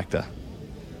intimidation factor.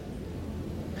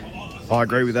 I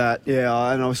agree with that.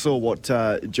 Yeah, and I saw what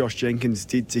Josh Jenkins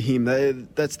did to him.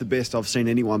 That's the best I've seen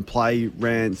anyone play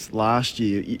Rance last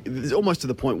year. It's almost to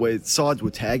the point where sides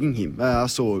were tagging him. I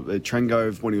saw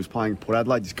Trengove when he was playing Port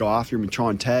Adelaide just go after him and try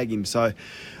and tag him. So,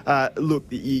 look,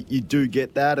 you do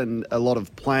get that, and a lot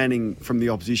of planning from the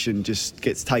opposition just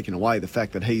gets taken away, the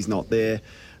fact that he's not there.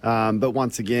 But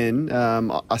once again,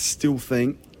 I still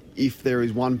think if there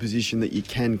is one position that you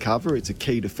can cover, it's a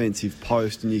key defensive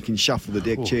post, and you can shuffle the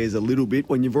deck chairs a little bit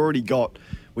when you've already got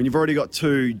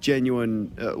two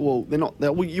genuine. They're not.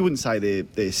 You wouldn't say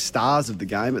they're stars of the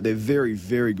game, but they're very,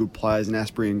 very good players in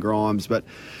Asprey and Grimes. But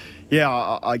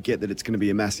yeah, I get that it's going to be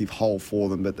a massive hole for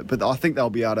them, but I think they'll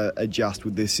be able to adjust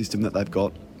with this system that they've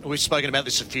got. We've spoken about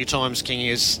this a few times, King,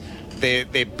 is their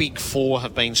big four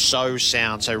have been so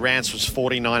sound. So Rance was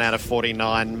 49 out of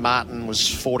 49, Martin was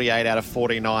 48 out of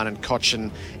 49, and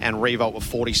Cochin and Revolt were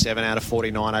 47 out of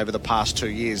 49 over the past 2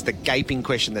 years. The gaping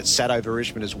question that sat over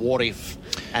Richmond is what if?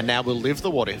 And now we'll live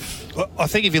the what if. Well, I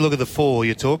think if you look at the four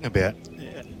you're talking about,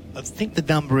 I think the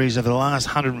number is over the last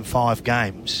 105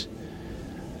 games,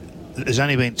 there's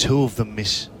only been 2 of them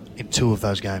miss in 2 of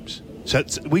those games. So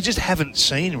we just haven't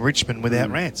seen Richmond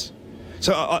without Rance.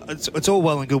 So it's all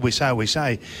well and good we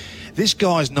say. This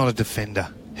guy's not a defender.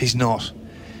 He's not.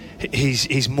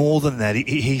 He's more than that.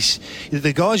 He's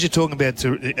the guys you're talking about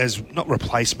as not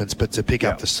replacements, but to pick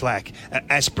up the slack.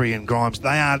 Asprey and Grimes,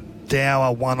 they are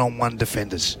dour one-on-one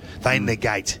defenders. They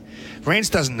negate.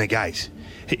 Rance doesn't negate.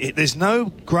 There's no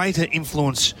greater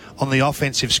influence on the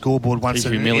offensive scoreboard once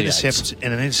an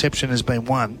interception has been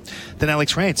won than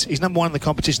Alex Rance. He's number 1 in the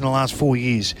competition in the last 4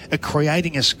 years at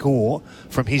creating a score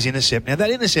from his intercept. Now, that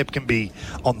intercept can be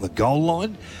on the goal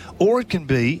line or it can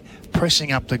be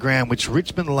pressing up the ground, which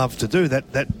Richmond love to do.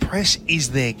 That press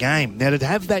is their game. Now, to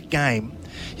have that game,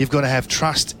 you've got to have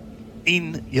trust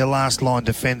in your last line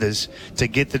defenders to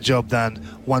get the job done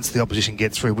once the opposition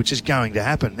gets through, which is going to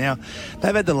happen. Now,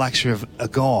 they've had the luxury of a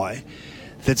guy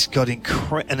that's got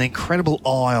an incredible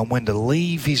eye on when to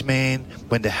leave his man,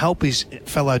 when to help his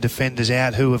fellow defenders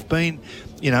out who have been,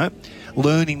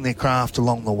 learning their craft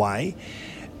along the way,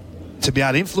 to be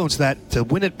able to influence that, to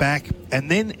win it back, and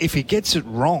then if he gets it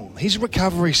wrong, his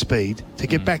recovery speed to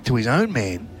get back to his own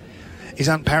man is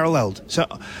unparalleled. So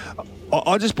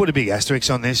I just put a big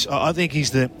asterisk on this. I think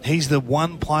he's the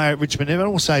one player at Richmond.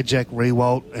 Everyone will say Jack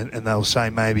Riewoldt, and they'll say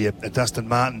maybe a Dustin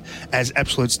Martin as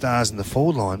absolute stars in the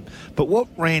forward line. But what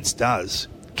Rance does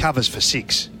covers for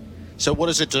 6. So what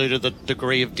does it do to the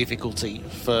degree of difficulty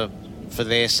for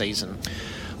their season?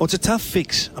 Well, it's a tough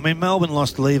fix. I mean, Melbourne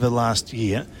lost Lever last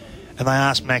year, and they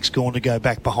asked Max Gawn to go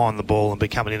back behind the ball and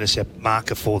become an intercept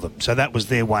marker for them. So that was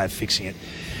their way of fixing it.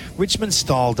 Richmond's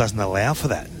style doesn't allow for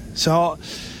that. So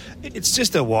it's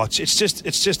just a watch. It's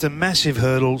just a massive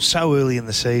hurdle so early in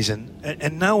the season,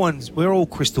 and we're all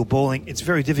crystal balling. It's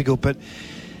very difficult, but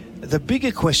the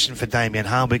bigger question for Damien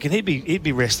Hardwick, and he'd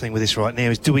be wrestling with this right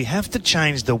now, is do we have to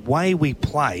change the way we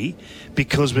play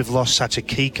because we've lost such a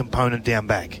key component down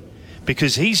back?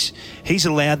 Because he's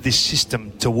allowed this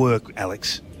system to work,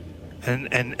 Alex,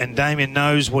 and Damien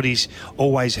knows what he's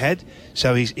always had,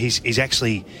 so he's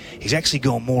actually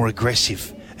gone more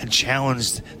aggressive and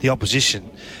challenged the opposition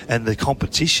and the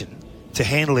competition to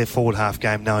handle their forward half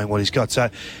game knowing what he's got. So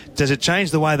does it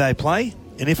change the way they play?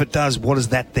 And if it does, what does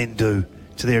that then do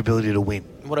to their ability to win?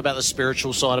 What about the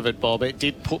spiritual side of it, Bob? It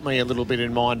did put me a little bit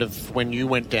in mind of when you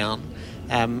went down.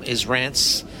 Is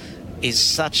Rance is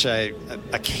such a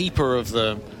keeper of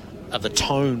the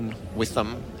tone with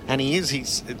them. And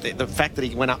he's the fact that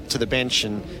he went up to the bench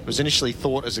and was initially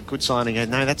thought as a good signing. And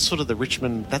no, that's sort of the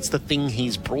Richmond, that's the thing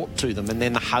he's brought to them. And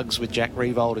then the hugs with Jack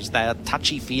Riewoldt, is they are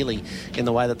touchy-feely in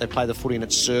the way that they play the footy, and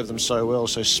it served them so well.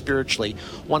 So spiritually,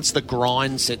 once the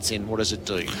grind sets in, what does it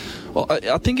do? Well,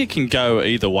 I think it can go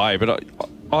either way, but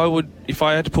I would, if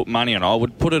I had to put money on it, I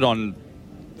would put it on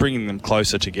bringing them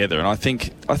closer together. And I think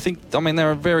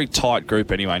they're a very tight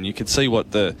group anyway, and you could see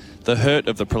what the hurt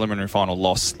of the preliminary final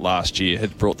loss last year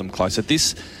had brought them closer.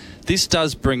 This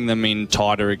does bring them in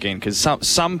tighter again, because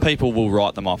some people will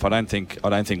write them off. I don't think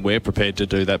we're prepared to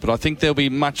do that, but I think there'll be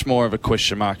much more of a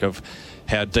question mark of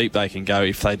how deep they can go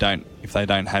if they don't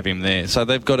have him there. So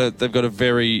they've got a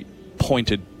very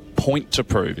pointed point to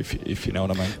prove, if you know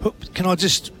what I mean.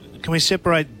 Can we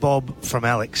separate Bob from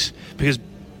Alex? Because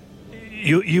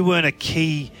you weren't a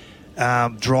key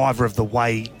driver of the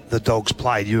way the Dogs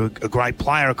played. You're a great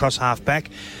player across half-back,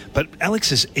 but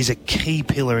Alex is a key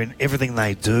pillar in everything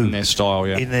they do. In their style,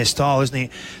 yeah. In their style, isn't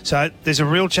he? So there's a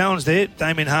real challenge there.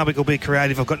 Damien Hardwick will be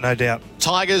creative, I've got no doubt.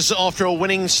 Tigers, after a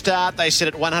winning start, they sit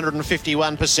at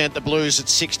 151%. The Blues at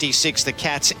 66%. The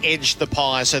Cats edged the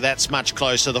Pies, so that's much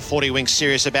closer. The 40 Winks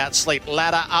serious about sleep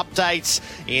ladder updates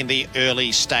in the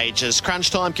early stages.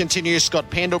 Crunch time continues. Scott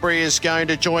Pendlebury is going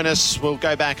to join us. We'll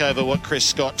go back over what Chris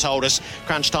Scott told us.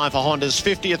 Crunch time for Honda's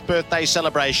 50th birthday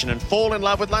celebration and fall in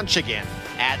love with lunch again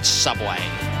at Subway.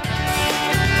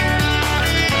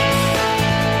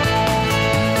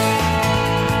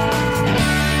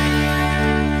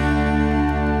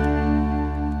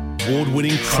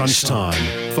 Award-winning Crunch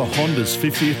Time for Honda's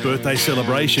 50th birthday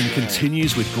celebration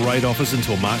continues with great offers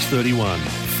until March 31.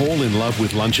 Fall in love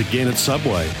with lunch again at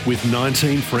Subway with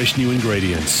 19 fresh new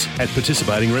ingredients at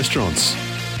participating restaurants.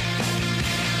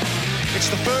 It's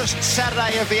the first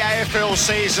Saturday of the AFL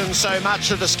season, so much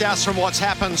to discuss from what's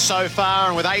happened so far,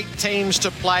 and with 8 teams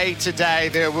to play today,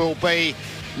 there will be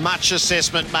much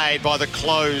assessment made by the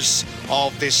close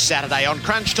of this Saturday. On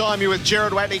Crunch Time, you're with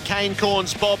Gerard Whateley, Kane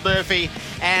Corns, Bob Murphy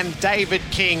and David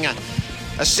King.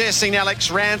 Assessing Alex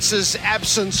Rance's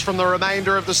absence from the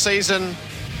remainder of the season,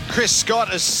 Chris Scott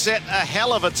has set a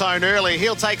hell of a tone early.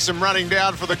 He'll take some running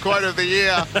down for the quote of the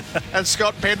year. And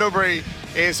Scott Pendlebury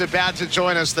is about to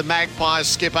join us, the Magpies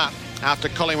skipper, after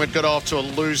Collingwood got off to a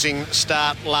losing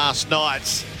start last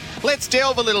night. Let's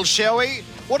delve a little, shall we?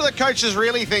 What do the coaches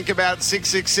really think about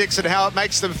 666 and how it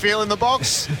makes them feel in the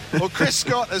box? Well, Chris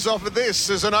Scott has offered this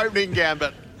as an opening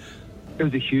gambit. It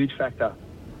was a huge factor.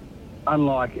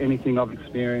 Unlike anything I've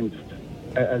experienced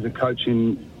as a coach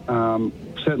in,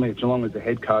 certainly at Geelong as a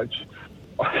head coach,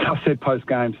 I said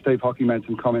post-game, Steve Hockey made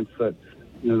some comments that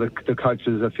the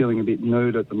coaches are feeling a bit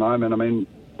nude at the moment. I mean,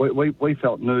 we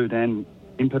felt nude and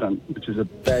impotent, which is a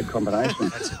bad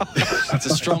combination. It's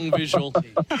a strong visual.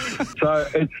 So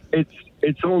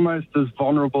it's almost as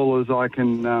vulnerable as I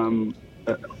can,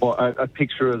 or a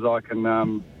picture as I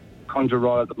can conjure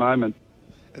right at the moment.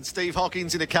 And Steve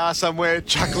Hawkins in a car somewhere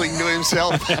chuckling to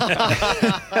himself.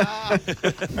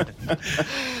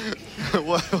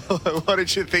 What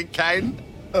did you think, Kane?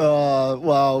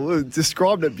 Well,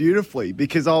 described it beautifully,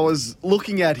 because I was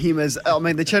looking at him as,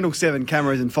 the Channel 7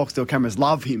 cameras and Foxtel cameras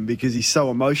love him because he's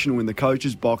so emotional in the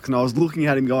coach's box, and I was looking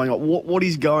at him going, what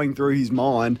is going through his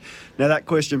mind? Now, that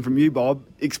question from you, Bob,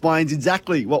 explains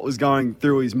exactly what was going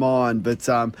through his mind, but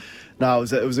no,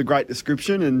 it was a great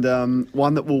description, and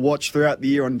one that we'll watch throughout the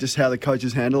year on just how the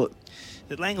coaches handle it.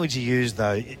 The language you use,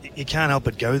 though, you can't help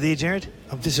but go there, Jared.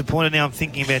 I'm disappointed now. I'm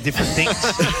thinking about different things.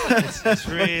 It's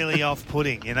really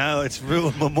off-putting, It's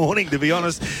ruined my morning, to be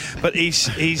honest. But he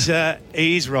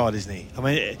is right, isn't he? I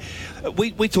mean,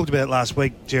 we talked about it last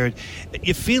week, Jared.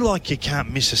 You feel like you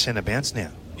can't miss a centre bounce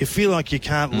now. You feel like you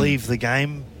can't leave the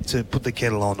game to put the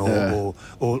kettle on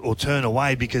or turn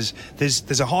away, because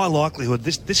there's a high likelihood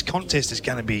this contest is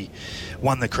going to be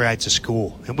one that creates a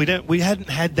score, and we hadn't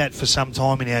had that for some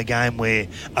time in our game where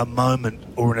a moment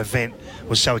or an event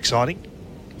was so exciting.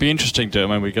 Be interesting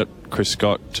we got Chris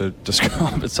Scott to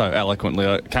describe it so eloquently.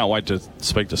 I can't wait to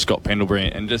speak to Scott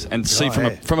Pendlebury and see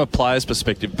from a player's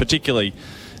perspective, particularly.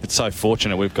 It's so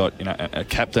fortunate we've got a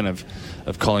captain of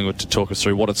Collingwood to talk us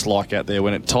through what it's like out there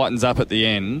when it tightens up at the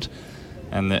end,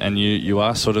 and you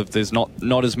are sort of, there's not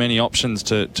as many options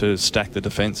to stack the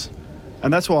defence.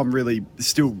 And that's why I'm really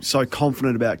still so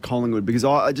confident about Collingwood, because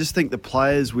I just think the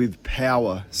players with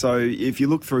power. So if you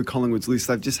look through Collingwood's list,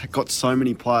 they've just got so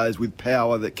many players with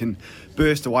power that can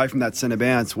burst away from that centre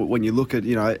bounce. When you look at,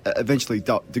 eventually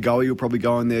DeGoey will probably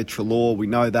go in there, Treloar, we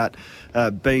know that.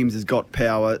 Beams has got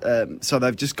power. So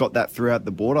they've just got that throughout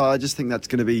the board. I just think that's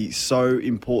going to be so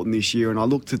important this year. And I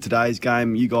look to today's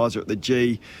game, you guys are at the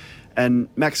G, and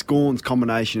Max Gawn's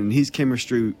combination and his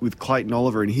chemistry with Clayton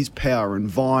Oliver and his power, and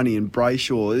Viney and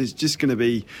Brayshaw is just going to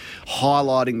be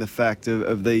highlighting the fact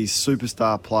of these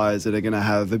superstar players that are going to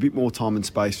have a bit more time and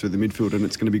space through the midfield, and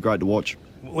it's going to be great to watch.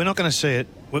 We're not going to see it.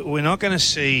 We're not going to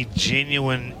see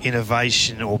genuine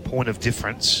innovation or point of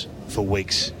difference for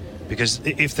weeks. Because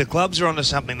if the clubs are onto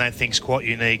something they think's quite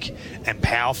unique and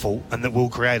powerful and that will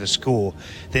create a score,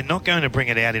 they're not going to bring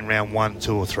it out in round 1,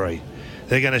 2 or 3.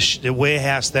 They're going to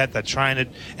warehouse that. They train it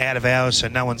out of hours so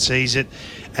no one sees it.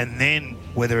 And then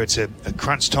whether it's a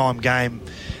crunch time game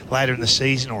later in the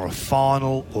season or a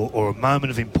final or a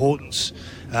moment of importance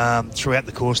throughout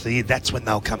the course of the year, that's when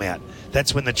they'll come out.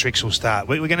 That's when the tricks will start.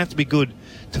 We're going to have to be good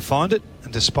to find it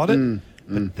and to spot it.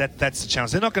 But that's the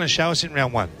challenge. They're not going to show us in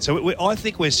round 1. So I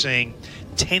think we're seeing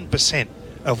 10%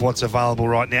 of what's available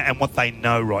right now and what they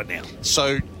know right now.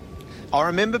 So I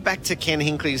remember back to Ken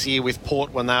Hinckley's year with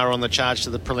Port when they were on the charge to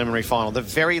the preliminary final. The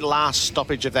very last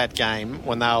stoppage of that game,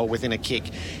 when they were within a kick,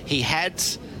 he had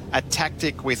a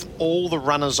tactic with all the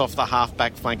runners off the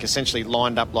half-back flank essentially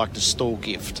lined up like the Stall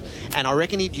gift. And I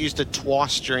reckon he'd used it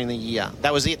twice during the year.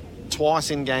 That was it,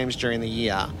 twice in games during the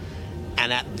year.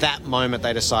 And at that moment,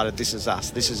 they decided, this is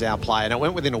us, this is our play. And it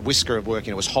went within a whisker of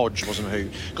working. It was Hodge, wasn't who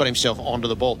got himself onto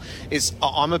the ball.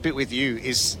 I'm a bit with you.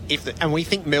 And we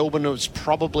think Melbourne was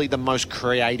probably the most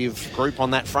creative group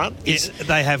on that front.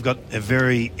 They have got a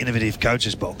very innovative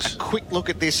coach's box. A quick look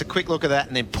at this, a quick look at that,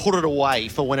 and then put it away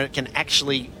for when it can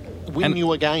actually win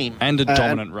you a game. And a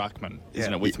dominant ruckman,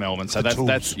 isn't it, with Melbourne? So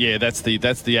that's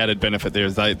the added benefit there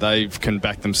is they can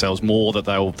back themselves more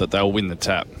that they'll win the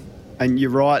tap. And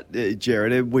you're right,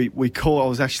 Jared. I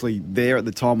was actually there at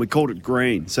the time. We called it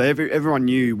green. So everyone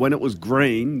knew when it was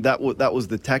green, that was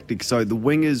the tactic. So the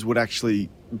wingers would actually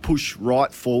push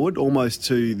right forward, almost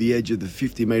to the edge of the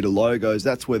 50-metre logos.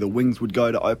 That's where the wings would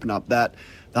go to open up that.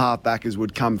 The half-backers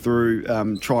would come through,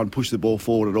 try and push the ball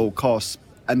forward at all costs.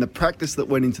 And the practice that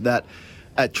went into that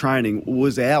at training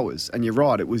was hours. And you're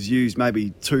right, it was used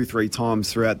maybe 2-3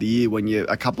 times throughout the year when you're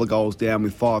a couple of goals down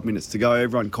with 5 minutes to go.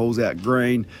 Everyone calls out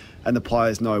green, and the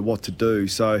players know what to do.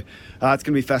 So it's going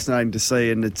to be fascinating to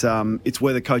see, and it's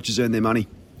where the coaches earn their money.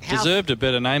 Deserved a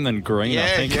better name than green, I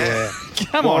think. Yeah.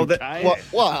 Come on, Kane.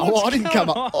 I didn't come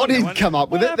up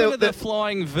with it. What happened to the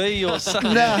flying V or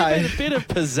something? No. A bit of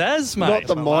pizzazz, mate. Not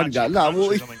the mighty day. No,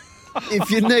 well,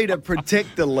 if you need to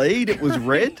protect the lead, it was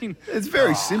red. It's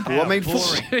very simple. I mean,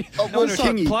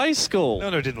 play school. No,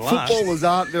 it didn't last. Footballers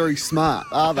aren't very smart,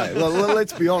 are they? Well,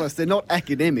 let's be honest. They're not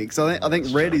academics. I think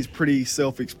red is pretty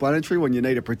self-explanatory. When you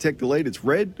need to protect the lead, it's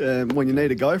red. When you need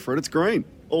to go for it, it's green.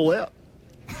 All out.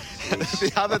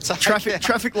 The other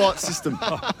traffic light system.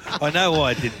 I know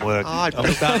why it didn't work. I'm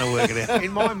starting to work it out.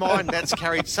 In my mind, that's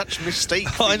carried such mystique.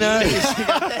 I know.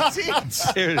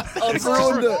 That's it. I've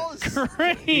ruined it.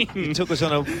 Green. You took us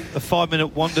on a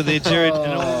 5-minute wander there, Jared,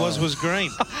 and all it was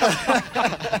green.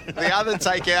 The other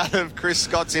take out of Chris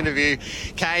Scott's interview,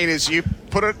 Kane, is you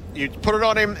put it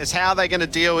on him as how they're going to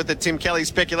deal with the Tim Kelly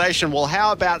speculation. Well,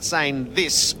 how about saying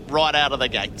this right out of the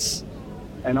gates?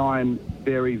 And I'm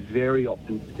very, very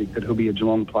optimistic that he'll be a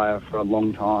Geelong player for a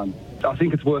long time. I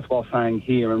think it's worthwhile saying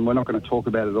here, and we're not going to talk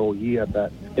about it all year,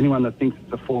 but anyone that thinks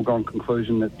it's a foregone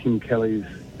conclusion that Tim Kelly's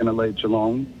going to lead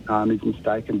Geelong is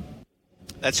mistaken.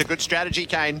 That's a good strategy,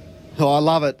 Kane. Oh, I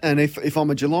love it. And if I'm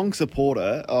a Geelong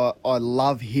supporter, I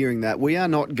love hearing that. We are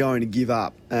not going to give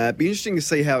up. It'd be interesting to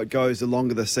see how it goes the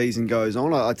longer the season goes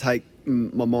on. I take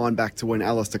my mind back to when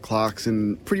Alistair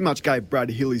Clarkson pretty much gave Brad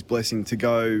Hill his blessing to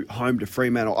go home to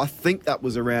Fremantle. I think that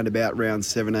was around about round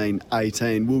 17,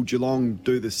 18. Will Geelong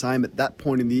do the same at that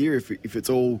point in the year if it's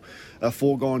all a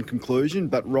foregone conclusion?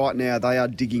 But right now they are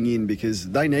digging in because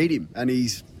they need him. And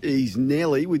he's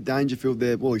nearly, with Dangerfield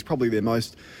there, well, he's probably their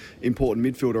most important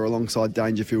midfielder alongside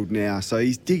Dangerfield now. So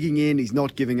he's digging in, he's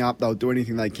not giving up, they'll do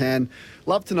anything they can.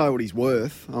 Love to know what he's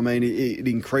worth. I mean, it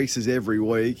increases every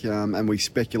week, and we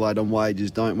speculate on wages,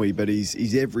 don't we? But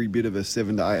he's every bit of a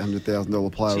 $700,000 to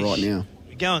 $800,000 player right now.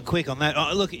 Going quick on that.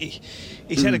 Oh, look,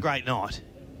 he's had a great night.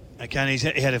 Okay, and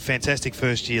he had a fantastic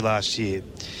first year last year.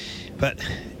 But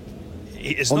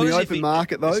it's on not the as open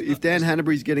market, though, if Dan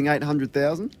Hanbury's getting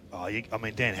 $800,000... I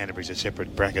mean, Dan Hanbury's a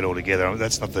separate bracket altogether. I mean,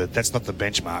 that's not the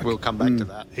benchmark. We'll come back to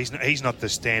that. He's not the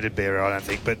standard bearer, I don't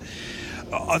think. But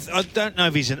I don't know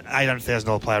if he's an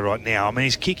 $800,000 player right now. I mean,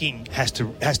 his kicking has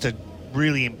to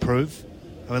really improve.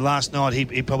 I mean, last night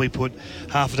he probably put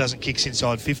half a dozen kicks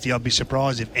inside 50. I'd be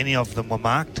surprised if any of them were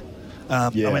marked.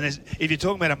 I mean, if you're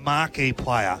talking about a marquee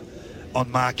player on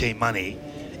marquee money,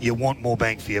 you want more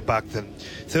bang for your buck than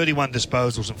 31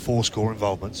 disposals and 4 score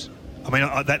involvements. I mean,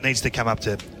 that needs to come up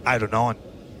to 8 or 9,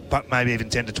 but maybe even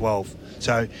 10 to 12.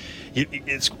 So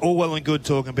it's all well and good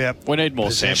talking about. We need more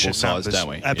sample size, don't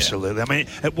we? Absolutely. Yeah. I mean,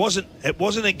 it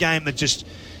wasn't a game that just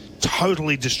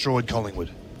totally destroyed Collingwood.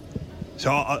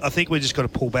 So I think we just got to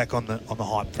pull back on the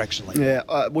hype fractionally.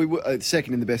 Yeah, we were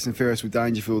second in the best and fairest with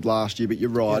Dangerfield last year, but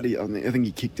you're right. Yeah. I think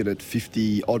he kicked it at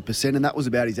 50-odd%, and that was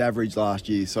about his average last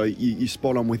year. So you're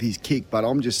spot on with his kick, but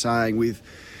I'm just saying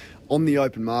on the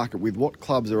open market, with what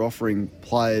clubs are offering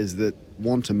players that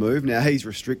want to move. Now, he's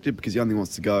restricted because he only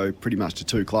wants to go pretty much to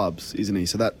 2 clubs, isn't he?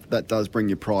 So that does bring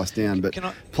your price down. But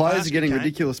players are getting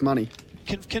ridiculous money.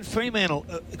 Can Fremantle,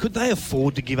 could they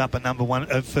afford to give up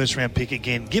a first-round pick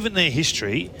again? Given their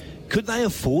history, could they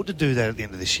afford to do that at the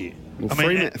end of this year? Well,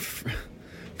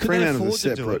 Fremantle's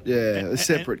a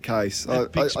separate case.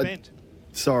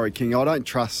 Sorry, King, I don't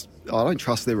trust I don't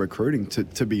trust their recruiting,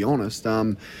 to be honest.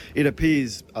 It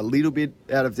appears a little bit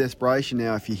out of desperation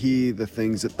now if you hear the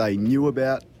things that they knew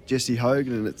about Jesse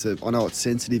Hogan, and I know it's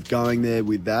sensitive going there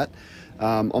with that.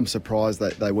 I'm surprised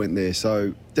that they went there.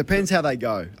 So depends how they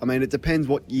go. I mean, it depends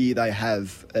what year they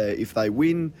have. If they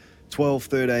win 12,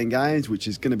 13 games, which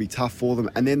is going to be tough for them,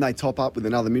 and then they top up with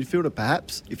another midfielder,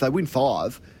 perhaps. If they win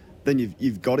 5, then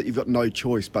you've got it. You've got no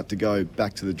choice but to go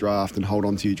back to the draft and hold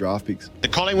on to your draft picks. The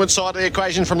Collingwood side of the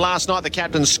equation from last night, the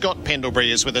captain Scott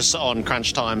Pendlebury is with us on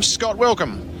Crunch Time. Scott,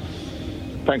 welcome.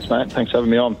 Thanks, mate. Thanks for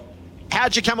having me on.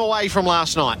 How'd you come away from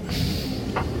last night?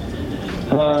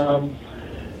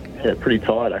 Yeah, pretty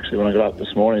tired actually when I got up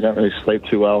this morning. Don't really sleep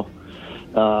too well.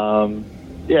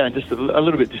 Just a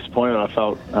little bit disappointed. I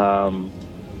felt,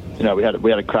 we had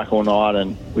a crack all night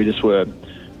and we just were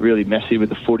really messy with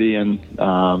the footy, and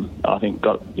I think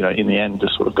in the end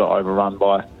just sort of got overrun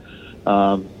by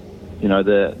the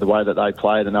way that they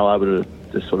played, and they were able to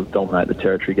just sort of dominate the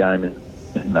territory game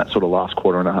in that sort of last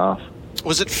quarter and a half.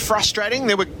 Was it frustrating?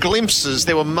 There were glimpses,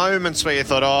 there were moments where you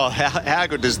thought, how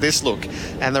good does this look?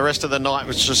 And the rest of the night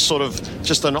was just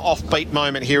an offbeat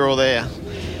moment here or there.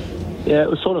 Yeah, it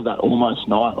was sort of that almost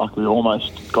night, like we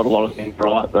almost got a lot of things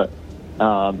right, but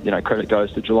credit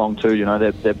goes to Geelong too.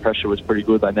 Their pressure was pretty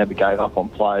good. They never gave up on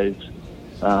plays.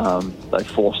 They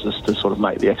forced us to sort of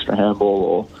make the extra handball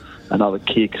or another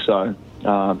kick. So,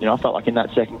 I felt like in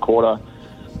that second quarter,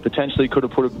 potentially could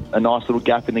have put a nice little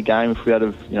gap in the game if we had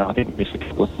I think we missed a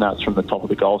couple of snaps from the top of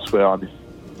the goal square. I missed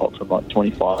from like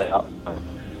 25 out.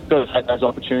 Got to take those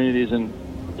opportunities, and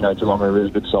Geelong are a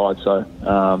really good side, so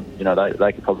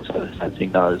they could probably say the same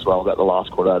thing though as well about the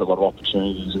last quarter. Had a lot of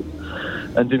opportunities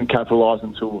and didn't capitalise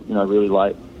until really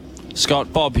late.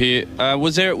 Scott, Bob here. How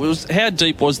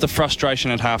deep was the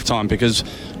frustration at halftime? Because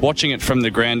watching it from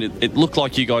the ground, it looked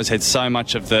like you guys had so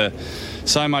much of the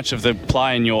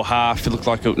play in your half. It looked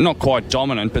like not quite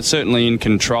dominant, but certainly in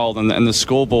control, and the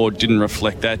scoreboard didn't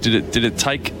reflect that. Did it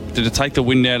take the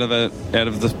wind out of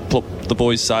the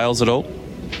boys' sails at all?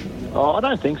 Oh, I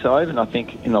don't think so. Even I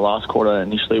think in the last quarter,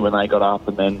 initially when they got up,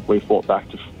 and then we fought back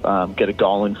to get a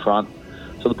goal in front.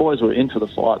 So the boys were into the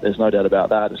fight. There's no doubt about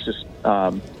that. It's just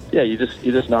you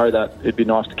just know that it'd be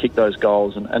nice to kick those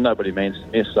goals, and nobody means to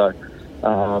miss. So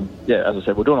as I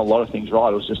said, we're doing a lot of things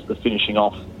right. It was just the finishing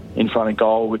off in front of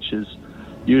goal, which has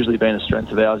usually been a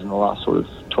strength of ours in the last sort of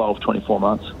 12, 24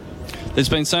 months. There's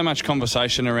been so much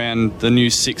conversation around the new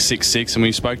 6-6-6, and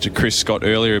we spoke to Chris Scott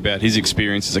earlier about his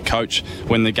experience as a coach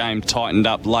when the game tightened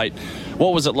up late.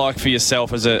 What was it like for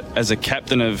yourself as a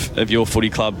captain of your footy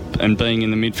club and being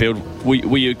in the midfield?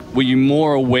 Were you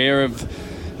more aware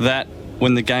of that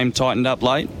when the game tightened up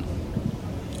late?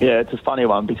 Yeah, it's a funny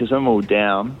one because when we were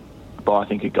down by I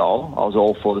think a goal, I was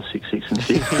all for the 6-6 and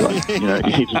 6. Like,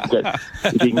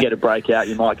 if you can get a breakout,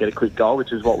 you might get a quick goal,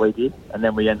 which is what we did. And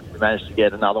then we managed to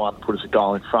get another one to put us a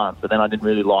goal in front. But then I didn't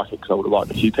really like it because I would have liked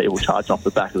a few people charging off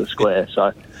the back of the square.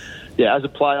 So, as a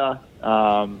player,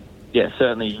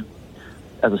 certainly,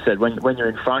 as I said, when you're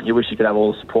in front, you wish you could have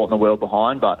all the support in the world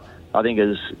behind. But I think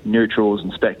as neutrals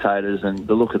and spectators and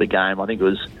the look of the game, I think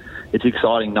it's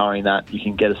exciting knowing that you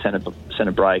can get a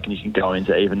centre break and you can go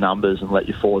into even numbers and let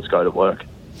your forwards go to work.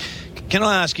 Can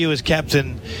I ask you as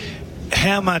captain,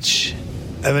 how much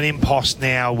of an impost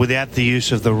now without the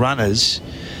use of the runners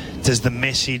does the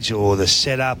message or the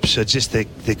setups or just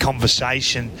the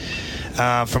conversation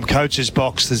from coach's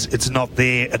box, it's not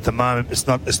there at the moment, it's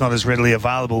not as readily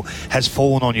available, has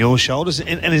fallen on your shoulders?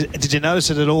 And did you notice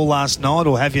it at all last night,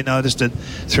 or have you noticed it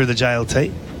through the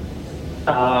JLT?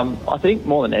 I think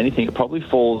more than anything, it probably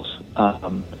falls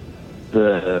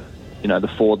the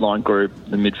forward line group,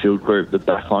 the midfield group, the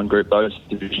back line group, those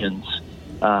divisions.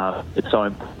 It's so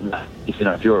important that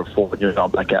if you're a forward, you're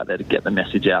going back out there to get the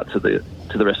message out to the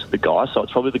rest of the guys. So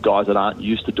it's probably the guys that aren't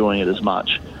used to doing it as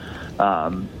much.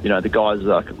 The guys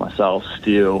like myself,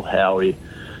 Steele, Howie,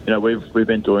 we've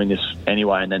been doing this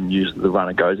anyway, and then usually the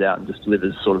runner goes out and just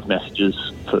delivers sort of messages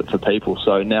for people.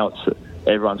 So now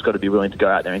everyone's got to be willing to go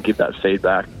out there and give that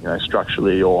feedback,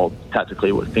 structurally or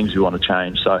tactically, what things we want to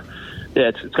change. So,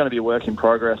 it's going to be a work in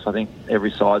progress. I think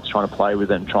every side's trying to play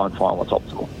with it and try and find what's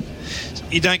optimal.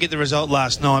 You don't get the result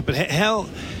last night, but how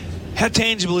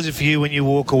tangible is it for you when you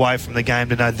walk away from the game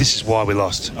to know this is why we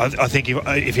lost? I think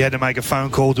if you had to make a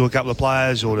phone call to a couple of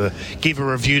players or to give a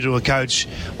review to a coach,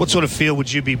 what sort of feel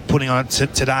would you be putting on it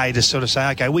today to sort of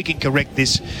say, okay, we can correct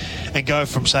this and go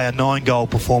from, say, a 9-goal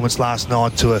performance last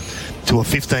night to a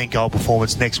 15-goal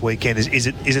performance next weekend? Is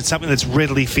it something that's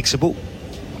readily fixable?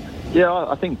 Yeah,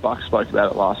 I think Buck spoke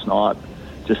about it last night.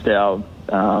 Just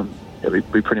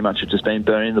we pretty much have just been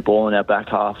burning the ball in our back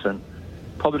half, and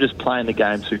probably just playing the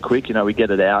game too quick. You know, we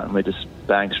get it out and we just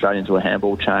bang straight into a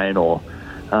handball chain, or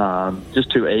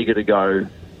just too eager to go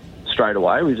straight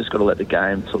away. We've just got to let the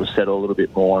game sort of settle a little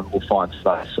bit more, and we'll find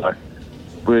space. So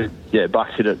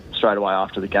Bucks hit it straight away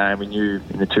after the game. We knew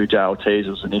in the 2 JLTs it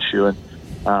was an issue, and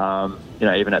you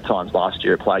know, even at times last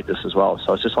year it plagued us as well.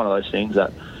 So it's just one of those things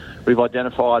that we've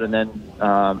identified, and then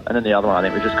the other one, I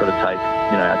think we've just got to take,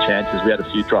 you know, our chances. We had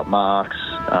a few drop marks,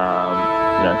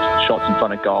 you know, shots in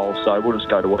front of goal, so we'll just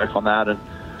go to work on that. And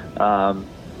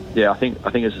I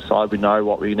think as a side we know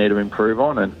what we need to improve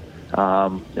on, and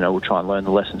you know, we'll try and learn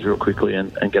the lessons real quickly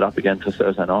and get up again for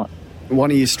Thursday night. One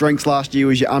of your strengths last year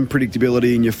was your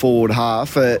unpredictability in your forward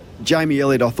half. Jamie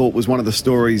Elliott, I thought, was one of the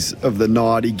stories of the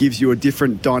night. He gives you a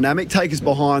different dynamic. Take us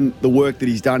behind the work that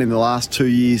he's done in the last 2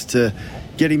 years to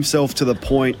get himself to the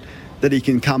point that he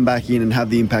can come back in and have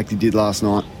the impact he did last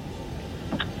night.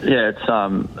 Yeah, it's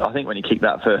I think when he kicked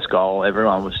that first goal,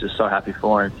 everyone was just so happy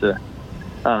for him.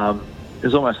 It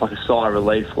was almost like a sigh of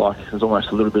relief. Like, it was almost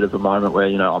a little bit of a moment where,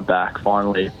 you know, I'm back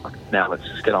finally. Now let's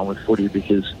just get on with footy,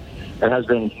 because it has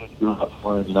been a huge build-up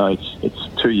for him. You know, it's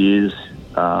 2 years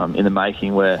in the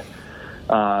making where,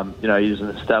 you know, he's an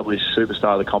established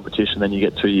superstar of the competition, then you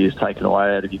get 2 years taken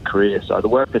away out of your career. So the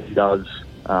work that he does,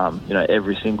 you know,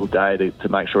 every single day to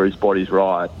make sure his body's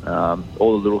right,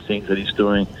 all the little things that he's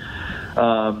doing,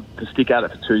 to stick at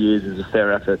it for 2 years is a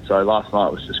fair effort. So last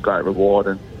night was just great reward.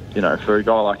 And, you know, for a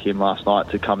guy like him last night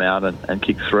to come out and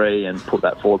kick 3 and put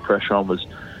that forward pressure on was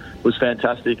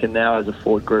fantastic. And now as a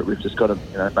forward group, we've just got to,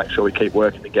 you know, make sure we keep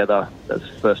working together. That's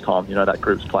the first time, you know, that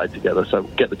group's played together. So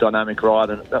get the dynamic right,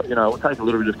 and, you know, it'll take a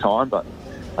little bit of time, but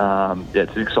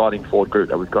it's an exciting forward group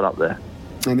that we've got up there.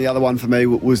 And the other one for me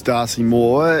was Darcy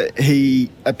Moore. He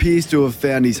appears to have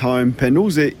found his home,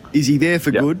 Pendles. Is he there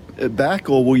for good back,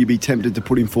 or will you be tempted to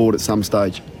put him forward at some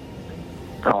stage?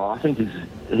 Oh, I think he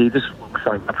just looks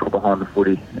so natural behind the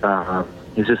footy.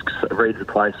 He just reads the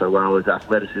play so well. His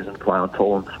athleticism, playing on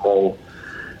tall and small.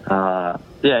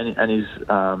 And he's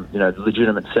you know, the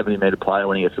legitimate 70-metre player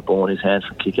when he gets the ball in his hands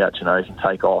from kick-outs. You know, he can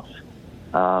take off,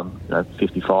 you know,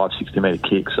 55, 60-metre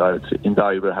kicks. So it's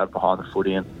invaluable to have behind the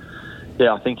footy. And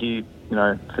yeah, I think he, you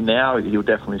know, for now he'll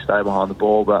definitely stay behind the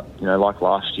ball. But, you know, like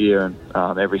last year,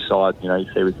 and every side, you know,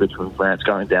 you see with Richmond Grants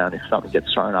going down, if something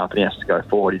gets thrown up and he has to go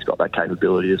forward, he's got that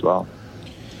capability as well.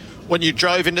 When you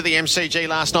drove into the MCG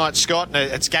last night, Scott,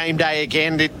 it's game day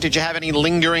again. Did you have any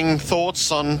lingering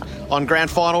thoughts on grand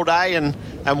final day and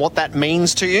what that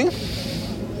means to you?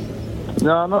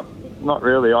 No, not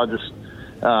really. I just,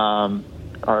 I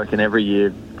reckon every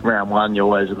year, round one, you're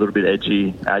always a little bit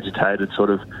edgy, agitated,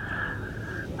 sort of.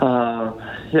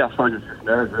 I suppose it's just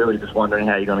nerves, really, just wondering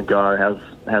how you're going to go,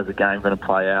 how's the game going to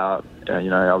play out, you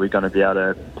know, are we going to be able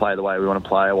to play the way we want to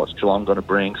play, or what's Geelong going to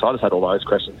bring? So I just had all those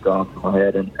questions going through my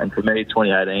head, and for me,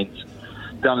 2018's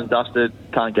done and dusted,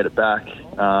 can't get it back.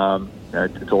 You know,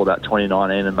 it's all about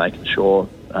 2019 and making sure,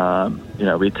 you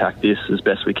know, we attack this as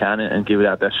best we can and give it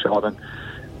our best shot. And,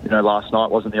 you know, last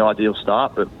night wasn't the ideal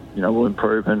start, but, you know, we'll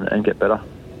improve and get better.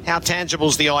 How tangible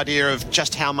is the idea of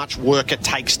just how much work it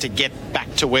takes to get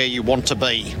back to where you want to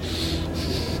be?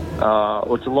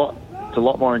 Well, it's a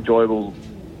lot more enjoyable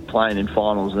playing in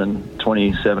finals than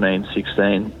 2017,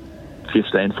 16,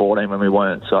 15, 14 when we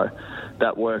weren't. So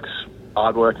that work's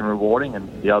hard work and rewarding,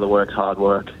 and the other work's hard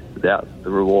work without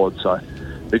the reward. So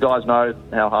the guys know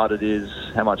how hard it is,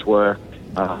 how much work,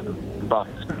 but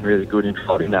it's been really good in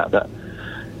fighting that.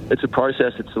 It's a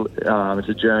process, it's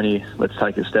a journey. Let's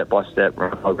take it step by step,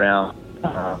 round by round.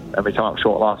 And we came up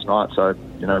short last night, so,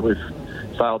 you know, we've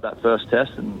failed that first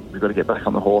test, and we've got to get back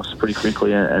on the horse pretty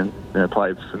quickly and you know,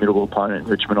 play a formidable opponent in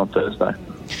Richmond on Thursday.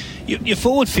 Your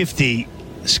forward 50,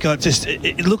 Scott, just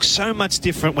it looks so much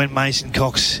different when Mason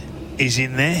Cox is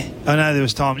in there. I know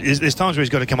there's times where he's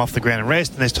got to come off the ground and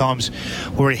rest, and there's times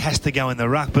where he has to go in the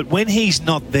ruck. But when he's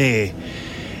not there,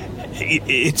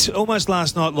 it's almost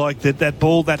last night like that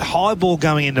ball, that high ball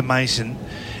going into Mason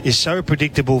is so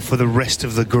predictable for the rest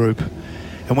of the group.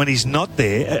 And when he's not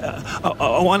there,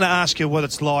 I want to ask you what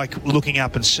it's like looking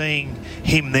up and seeing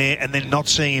him there and then not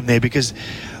seeing him there, because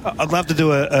I'd love to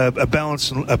do a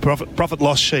balance, a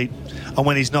profit-loss sheet on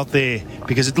when he's not there,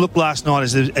 because it looked last night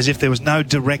as if there was no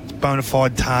direct bona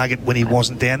fide target when he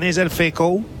wasn't down there. Is that a fair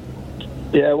call?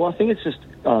 Yeah, well, I think it's just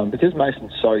because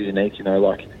Mason's so unique, you know,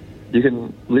 like you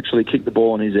can literally kick the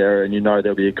ball in his area and you know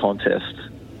there'll be a contest.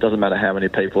 Doesn't matter how many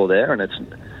people are there, and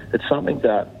it's something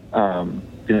that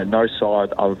you know, no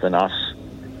side other than us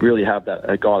really have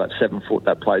a guy that's 7 foot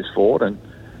that plays forward. And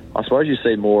I suppose you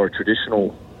see more a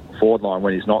traditional forward line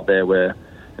when he's not there, where,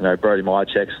 you know, Brody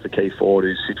Myercheck's the key forward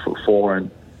who's 6'4",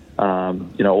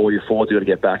 and you know, all your forwards have got to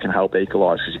get back and help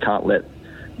equalise, because you can't let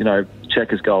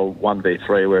Checkers go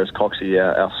 1v3, whereas Coxie,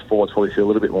 our forwards probably feel a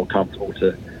little bit more comfortable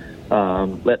to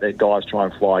let their guys try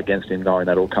and fly against him, knowing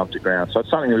that it'll come to ground. So it's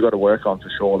something we've got to work on for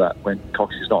sure, that when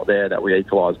Coxie's not there, that we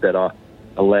equalise better,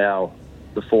 allow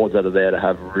the forwards that are there to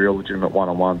have real legitimate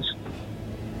one-on-ones.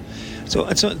 So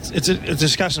it's a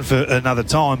discussion for another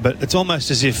time, but it's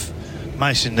almost as if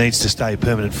Mason needs to stay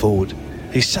permanent forward.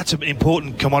 He's such an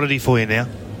important commodity for you now.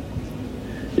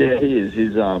 Yeah, he is.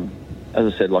 He's,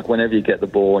 as I said, like whenever you get the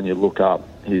ball and you look up,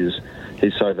 he's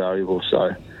so valuable.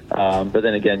 So, but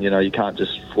then again, you can't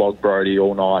just flog Brodie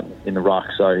all night in the ruck.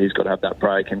 So he's got to have that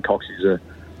break, and Coxie's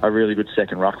a really good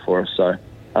second ruck for us. So, as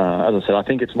I said, I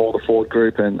think it's more the forward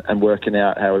group and working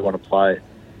out how we want to play.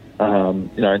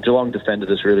 And Geelong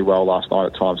defended us really well last night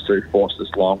at times too, forced us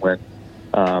long when,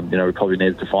 we probably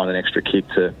needed to find an extra kick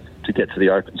to get to the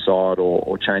open side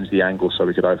or change the angle so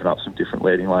we could open up some different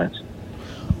leading lanes.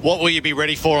 What will you be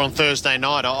ready for on Thursday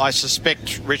night? I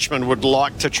suspect Richmond would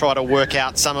like to try to work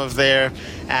out some of their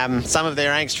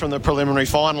angst from the preliminary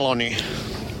final on you.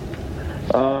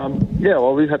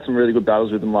 Well, we've had some really good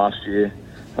battles with them last year.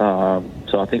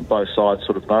 So I think both sides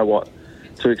sort of know what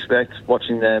to expect.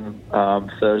 Watching them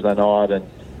Thursday night and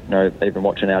even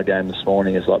watching our game this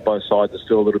morning, is like both sides are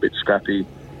still a little bit scrappy,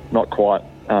 not quite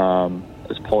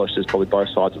as polished as probably both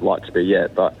sides would like to be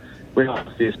yet, but we have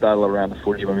a fierce battle around the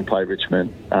footy when we play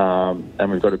Richmond,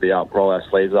 and we've got to be up, roll our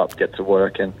sleeves up, get to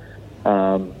work, and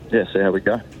see how we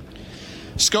go.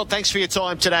 Scott, thanks for your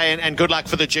time today, and good luck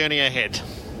for the journey ahead.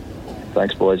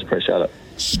 Thanks, boys. Appreciate it.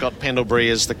 Scott Pendlebury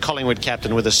is the Collingwood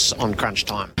captain with us on Crunch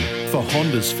Time. For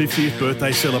Honda's 50th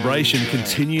birthday celebration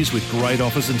continues with great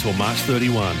offers until March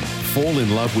 31. Fall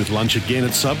in love with lunch again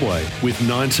at Subway with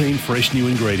 19 fresh new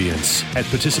ingredients at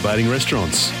participating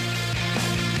restaurants.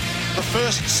 The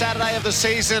first Saturday of the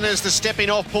season is the stepping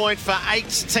off point for 8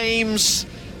 teams.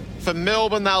 For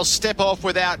Melbourne, they'll step off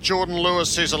without Jordan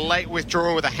Lewis, who's a late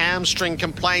withdrawal with a hamstring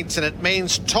complaint, and it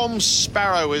means Tom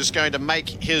Sparrow is going to make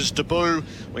his debut.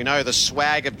 We know the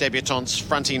swag of debutants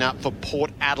fronting up for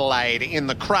Port Adelaide. In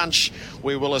the Crunch,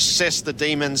 we will assess the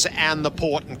Demons and the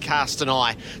Port and cast an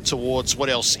eye towards what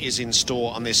else is in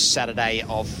store on this Saturday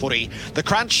of footy. The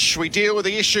Crunch, we deal with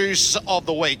the issues of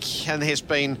the week, and there's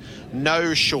been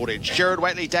no shortage. Gerard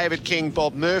Whateley, David King,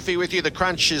 Bob Murphy with you. The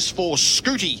Crunch is for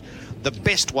Scooty, the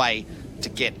best way to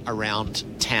get around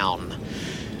town.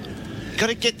 Got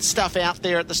to get stuff out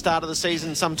there at the start of the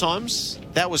season sometimes.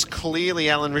 That was clearly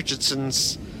Alan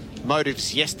Richardson's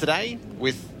motives yesterday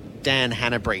with Dan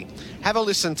Hannebery. Have a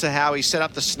listen to how he set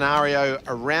up the scenario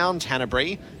around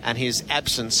Hannebery and his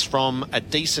absence from a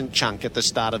decent chunk at the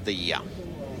start of the year.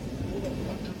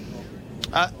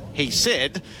 He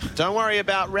said, don't worry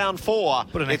about round 4.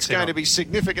 It's going to be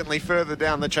significantly further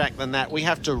down the track than that. We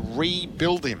have to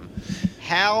rebuild him.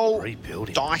 How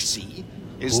dicey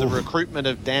is the recruitment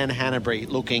of Dan Hannebery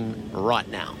looking right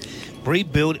now?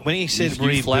 Rebuild. When he said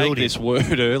rebuild, you flagged this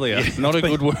word earlier. Yeah, not a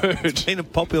good word. It's been a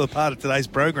popular part of today's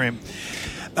program.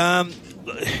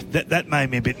 That made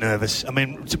me a bit nervous. I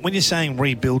mean, when you're saying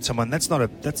rebuild someone, that's not a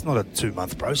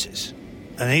 2-month process.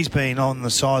 And he's been on the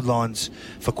sidelines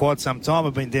for quite some time.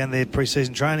 I've been down there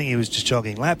pre-season training. He was just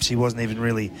jogging laps. He wasn't even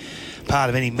really part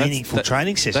of any meaningful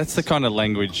training sessions. That's the kind of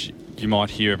language you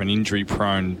might hear of an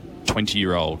injury-prone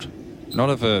 20-year-old, not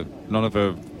of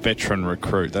a veteran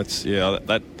recruit.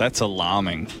 That's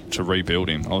alarming to rebuild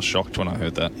him. I was shocked when I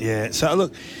heard that. Yeah. So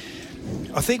look,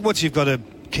 I think what you've got to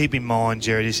keep in mind,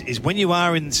 Jared, is when you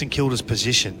are in St Kilda's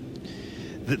position,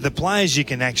 the players you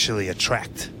can actually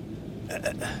attract.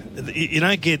 You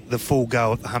don't get the full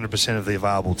go at 100% of the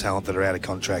available talent that are out of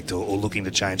contract or looking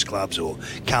to change clubs or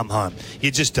come home.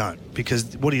 You just don't,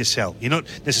 because what do you sell? You're not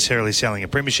necessarily selling a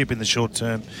premiership in the short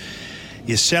term.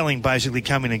 You're selling basically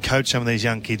come in and coach some of these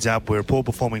young kids up. We're a poor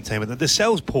performing team. The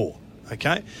sell's poor,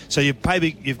 okay? So you've got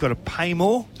to pay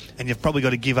more, and you've probably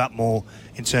got to give up more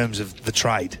in terms of the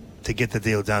trade to get the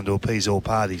deal done to appease all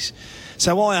parties.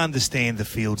 So I understand the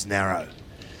field's narrow.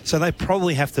 So they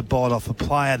probably have to bite off a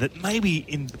player that maybe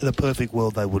in the perfect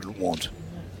world they wouldn't want.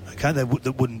 Okay, that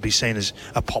wouldn't be seen as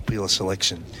a popular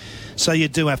selection. So you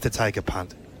do have to take a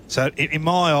punt. So in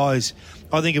my eyes,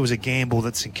 I think it was a gamble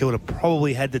that St Kilda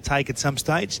probably had to take at some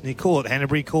stage. And you call it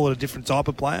Hannebery, call it a different type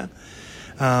of player.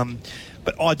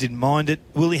 But I didn't mind it.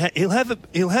 He'll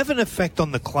have an effect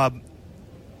on the club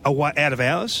out of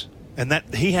hours, and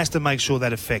that he has to make sure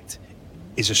that effect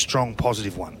is a strong,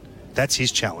 positive one. That's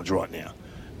his challenge right now.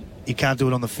 He can't do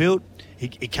it on the field.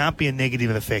 It can't be a negative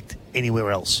effect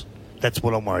anywhere else. That's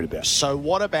what I'm worried about. So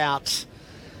what about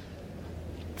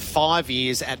 5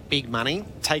 years at big money,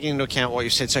 taking into account what you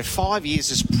said. So 5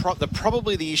 years is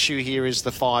probably the issue here is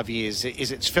the 5 years.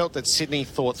 Is it's felt that Sydney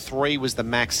thought 3 was the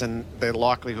max, and the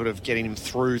likelihood of getting him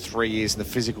through 3 years in the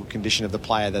physical condition of the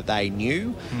player that they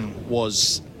knew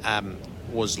was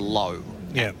low.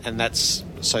 Yeah. And that's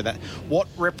so that what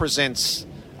represents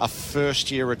a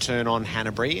first-year return on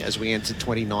Hannebery as we enter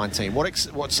 2019?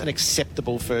 What's an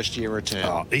acceptable first-year return?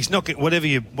 Oh, he's not whatever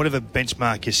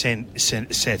benchmark you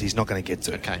set. He's not going to get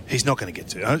to. Okay, he's not going to get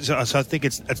to. So I think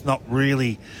it's not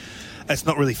really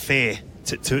fair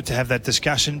to have that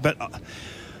discussion. But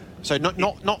so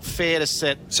not fair to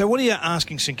set. So what are you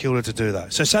asking St Kilda to do though?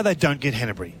 So say they don't get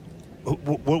Hannebery.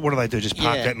 What do they do? Just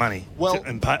park that money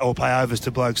and pay overs to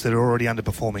blokes that are already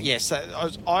underperforming? Yes,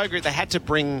 I agree. They had to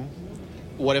bring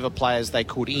whatever players they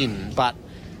could in, but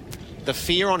the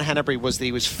fear on Hannebery was that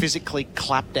he was physically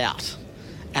clapped out,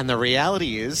 and the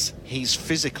reality is he's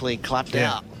physically clapped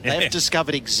out. They've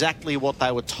discovered exactly what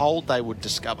they were told they would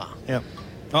discover. Yeah.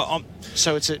 I'm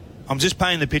just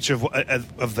painting the picture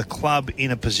of the club in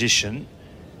a position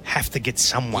have to get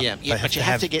someone. Yeah, but you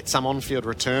have to get some on-field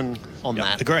return on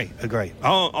that. Agree.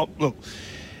 Look,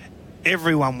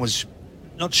 everyone was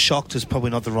not shocked is probably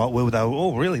not the right word. They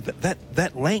were, really,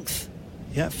 that length.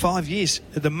 Yeah, 5 years.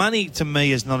 The money to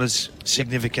me is not as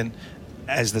significant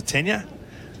as the tenure.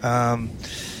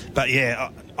 But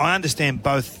yeah, I understand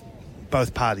both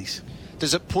parties.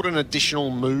 Does it put an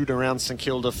additional mood around St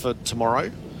Kilda for tomorrow?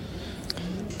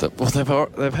 Well,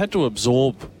 they've had to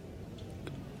absorb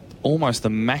almost the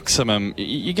maximum.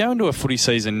 You go into a footy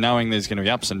season knowing there's going to be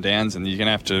ups and downs, and you're going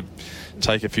to have to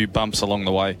take a few bumps along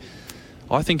the way.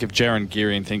 I think of Jaron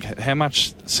Geary and think how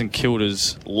much St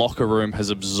Kilda's locker room has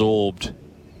absorbed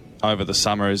over the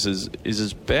summer is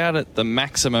about at the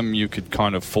maximum you could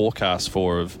kind of forecast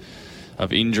for of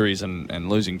injuries and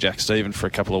losing Jack Stephen for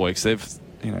a couple of weeks. They've,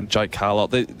 Jake Carlisle.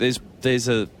 There's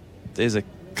a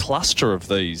cluster of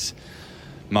these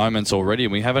moments already,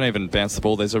 and we haven't even bounced the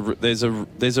ball. There's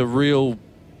a real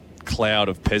cloud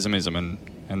of pessimism,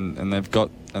 and they've got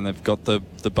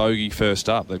the bogey first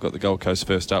up. They've got the Gold Coast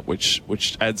first up,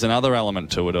 which adds another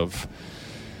element to it of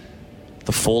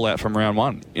the fallout from round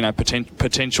one.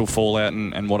 Potential fallout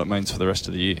and what it means for the rest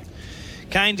of the year.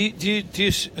 Kane, do you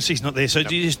he's not there. So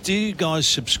do you guys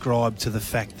subscribe to the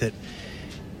fact that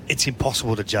it's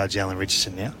impossible to judge Alan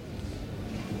Richardson now?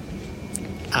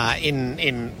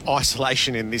 In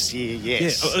isolation in this year,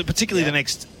 yes. Yeah, particularly the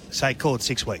next, say, call it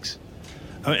 6 weeks.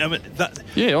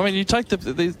 You take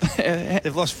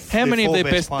they've lost. How many of their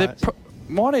best? Players.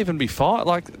 Might even be 5.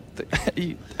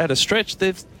 At a stretch,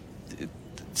 it's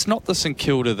not the St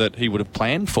Kilda that he would have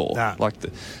planned for. Nah.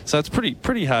 So it's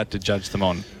pretty hard to judge them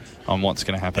on what's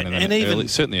going to happen in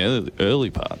the early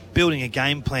part. Building a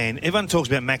game plan. Everyone talks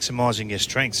about maximising your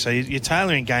strengths, so you're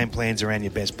tailoring game plans around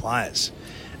your best players,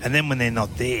 and then when they're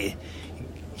not there,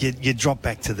 you drop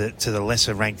back to the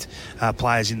lesser ranked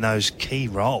players in those key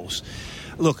roles.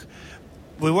 Look,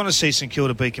 we want to see St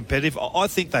Kilda be competitive. I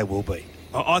think they will be.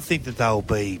 I think that they'll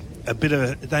be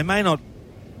they may not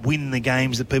win the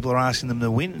games that people are asking them to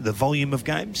win, the volume of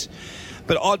games,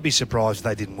 but I'd be surprised if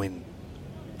they didn't win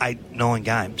 8-9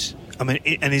 games.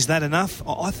 And is that enough?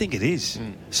 I think it is.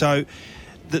 So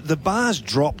the bar's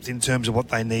dropped in terms of what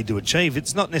they need to achieve.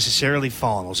 It's not necessarily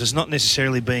finals. It's not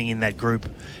necessarily being in that group,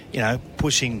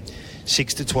 pushing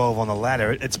 6 to 12 on the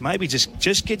ladder. It's maybe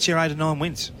just get your 8 or 9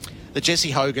 wins. The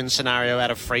Jesse Hogan scenario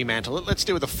out of Fremantle. Let's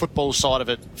deal with the football side of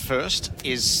it first.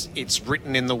 It's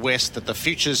written in the West that the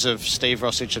futures of Steve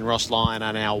Rossich and Ross Lyon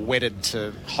are now wedded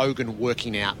to Hogan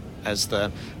working out as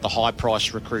the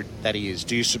high-priced recruit that he is.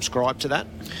 Do you subscribe to that?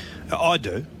 I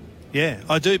do. Yeah,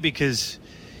 I do, because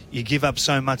you give up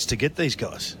so much to get these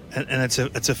guys, and it's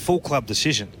a full club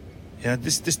decision.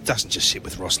 This doesn't just sit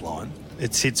with Ross Lyon.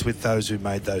 It sits with those who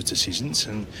made those decisions,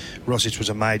 and Rossich was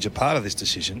a major part of this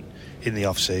decision in the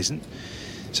off-season.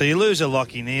 So you lose a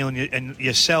Lachie Neale and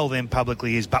you sell them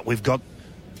publicly but we've got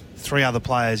 3 other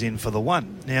players in for the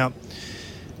one. Now,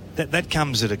 that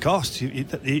comes at a cost. You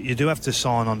do have to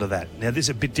sign on to that. Now, this is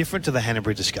a bit different to the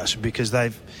Hannebery discussion, because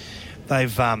they've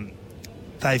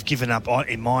given up,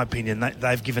 in my opinion,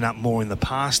 they've given up more in the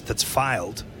past that's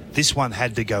failed. This one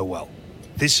had to go well.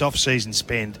 This off-season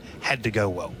spend had to go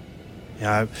well.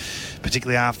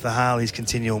 Particularly after Harley's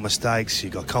continual mistakes.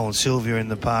 You've got Colin Sylvia in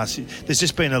the past. There's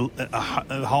just been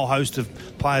a whole host of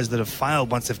players that have failed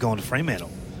once they've gone to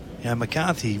Fremantle.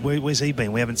 McCarthy, where's he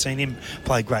been? We haven't seen him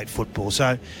play great football.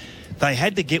 So they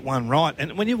had to get one right.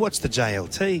 And when you watch the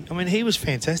JLT, he was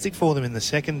fantastic for them in the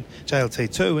second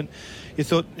JLT too. And you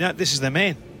thought, this is the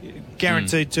man.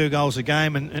 Guaranteed 2 goals a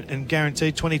game and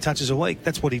guaranteed 20 touches a week.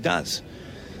 That's what he does.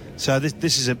 So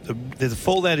this is the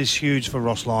fallout is huge for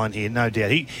Ross Lyon here, no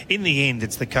doubt. In the end,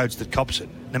 it's the coach that cops it.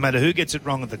 No matter who gets it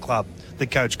wrong at the club, the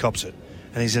coach cops it,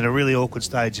 and he's in a really awkward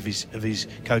stage of his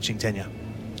coaching tenure.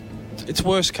 It's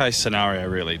worst case scenario,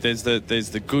 really. There's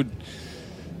the good.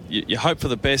 You hope for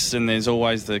the best, and there's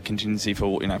always the contingency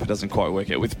for if it doesn't quite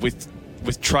work out.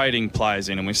 With trading players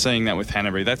in, and we're seeing that with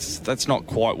Hanbury. That's not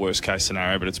quite worst case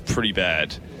scenario, but it's pretty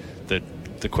bad.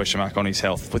 The question mark on his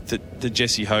health with the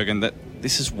Jesse Hogan.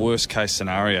 This is worst case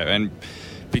scenario, and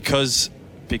because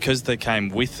they came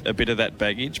with a bit of that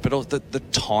baggage, but also the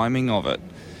timing of it.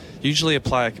 Usually, a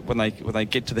player when they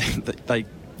get to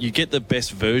you get the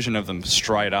best version of them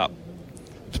straight up.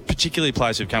 Particularly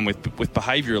players who've come with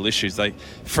behavioural issues,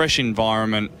 fresh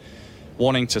environment,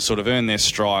 wanting to sort of earn their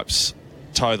stripes,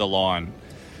 toe the line.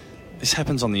 This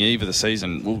happens on the eve of the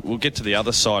season. We'll get to the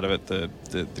other side of it,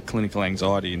 the clinical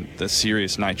anxiety and the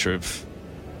serious nature of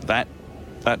that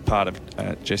part of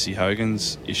Jesse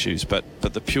Hogan's issues, but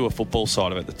the pure football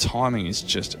side of it, the timing is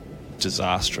just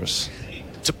disastrous.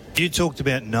 You talked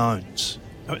about knowns.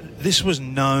 This was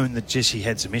known that Jesse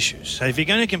had some issues. So if you're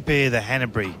going to compare the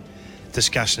Hanbury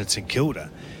discussion at St Kilda,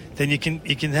 then you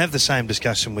can have the same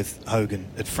discussion with Hogan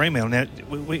at Fremantle. Now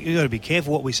we've got to be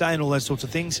careful what we say and all those sorts of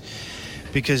things,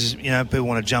 because people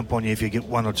want to jump on you if you get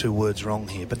one or two words wrong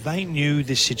here. But they knew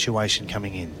this situation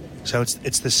coming in, so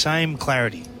it's the same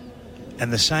clarity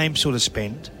and the same sort of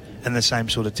spend and the same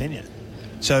sort of tenure.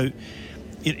 So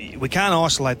we can't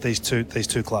isolate these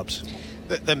two clubs.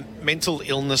 The mental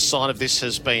illness side of this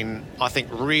has been, I think,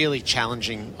 really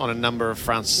challenging on a number of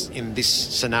fronts in this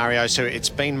scenario. So it's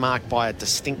been marked by a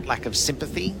distinct lack of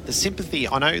sympathy. The sympathy,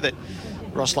 I know that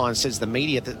Ross Lyon says the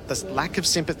media, that the lack of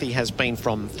sympathy has been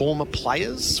from former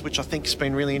players, which I think has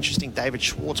been really interesting. David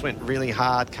Schwartz went really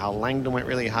hard. Carl Langdon went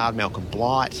really hard. Malcolm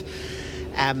Blight.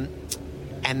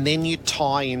 And then you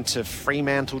tie into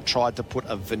Fremantle tried to put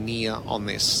a veneer on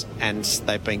this, and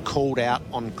they've been called out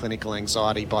on clinical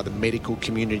anxiety by the medical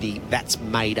community. That's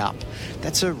made up.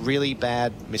 That's a really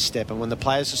bad misstep. And when the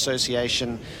Players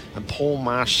Association and Paul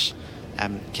Marsh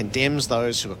condemns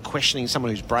those who are questioning someone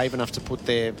who's brave enough to put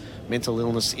their mental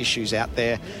illness issues out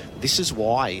there, this is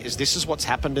why. This is what's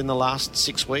happened in the last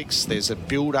 6 weeks. There's a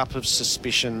build-up of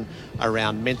suspicion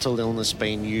around mental illness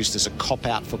being used as a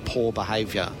cop-out for poor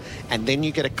behaviour. And then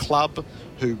you get a club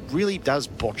who really does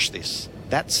botch this.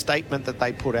 That statement that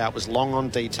they put out was long on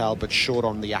detail but short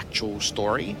on the actual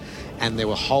story. And there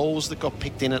were holes that got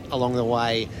picked in it along the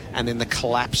way, and then the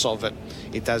collapse of it.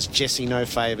 It does Jesse no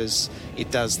favours.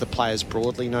 It does the players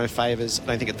broadly no favours. I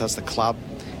don't think it does the club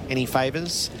any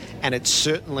favours. And it's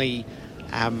certainly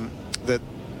the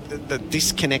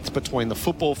disconnect between the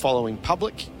football following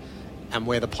public and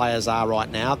where the players are right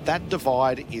now. That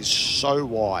divide is so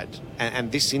wide.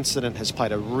 And this incident has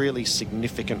played a really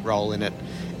significant role in it.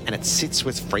 And it sits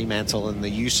with Fremantle and the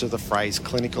use of the phrase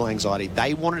clinical anxiety.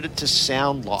 They wanted it to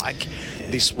sound like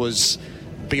this was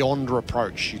beyond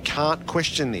reproach. You can't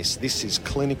question this. This is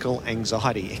clinical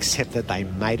anxiety, except that they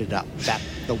made it up. That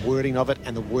the wording of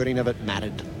it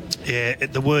mattered. Yeah,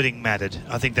 the wording mattered.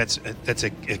 I think that's a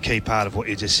key part of what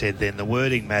you just said then. The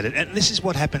wording mattered. And this is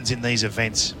what happens in these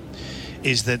events,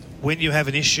 is that when you have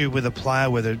an issue with a player,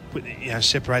 whether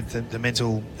separate the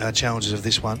mental challenges of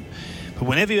this one, but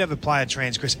whenever you have a player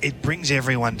transgress, it brings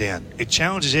everyone down. It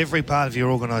challenges every part of your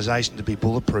organisation to be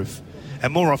bulletproof.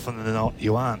 And more often than not,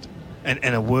 you aren't. And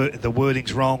the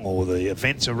wording's wrong or the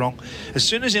events are wrong. As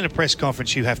soon as in a press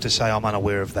conference you have to say, I'm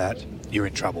unaware of that, you're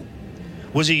in trouble.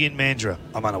 Was he in Mandurah?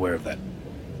 I'm unaware of that.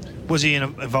 Was he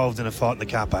involved in a fight in the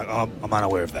car park? I'm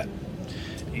unaware of that.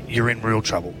 You're in real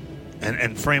trouble.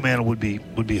 And Fremantle would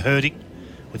be hurting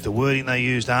with the wording they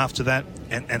used after that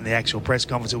and the actual press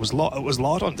conference. It was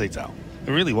light on detail. It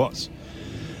really was.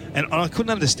 And I couldn't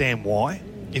understand why,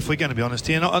 if we're going to be honest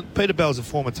here. And Peter Bell's a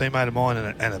former teammate of mine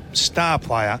and a star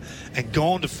player and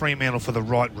gone to Fremantle for the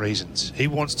right reasons. He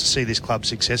wants to see this club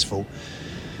successful.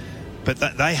 But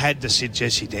they had to sit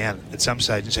Jesse down at some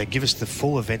stage and say, give us the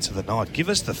full events of the night. Give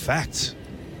us the facts.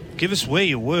 Give us where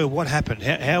you were, what happened,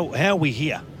 how are we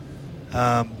here?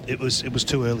 It was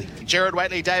too early. Gerard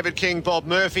Whateley, David King, Bob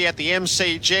Murphy at the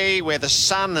MCG, where the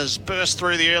sun has burst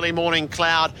through the early morning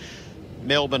cloud.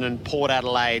 Melbourne and Port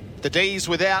Adelaide. The D's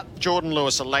without Jordan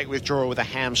Lewis, a late withdrawal with a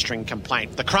hamstring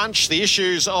complaint. The crunch, the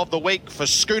issues of the week for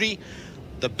Scooty,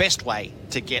 the best way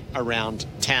to get around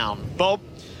town. Bob,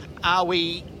 are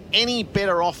we any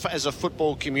better off as a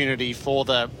football community for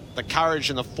the courage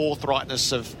and the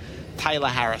forthrightness of Taylor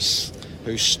Harris,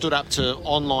 who stood up to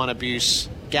online abuse,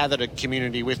 gathered a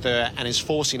community with her, and is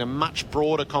forcing a much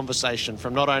broader conversation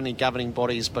from not only governing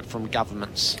bodies but from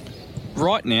governments?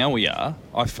 Right now we are.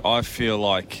 I feel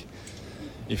like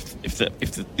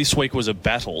if this week was a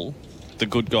battle, the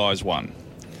good guys won.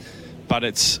 But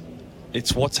it's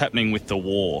what's happening with the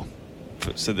war.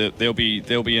 So there'll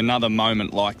be another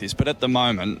moment like this. But at the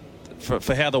moment,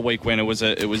 for how the week went, it was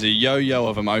a yo-yo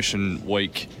of emotion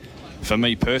week. For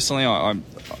me personally, I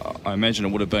imagine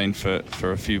it would have been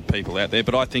for a few people out there.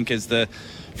 But I think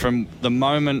from the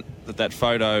moment that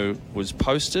photo was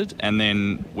posted, and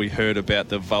then we heard about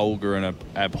the vulgar and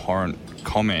abhorrent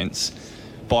comments,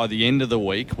 by the end of the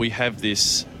week, we have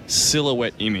this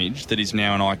silhouette image that is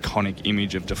now an iconic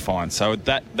image of Defiance. So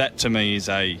that to me is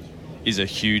a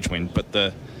huge win. But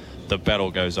the battle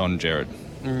goes on, Jared.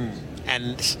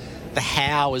 And the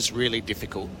how is really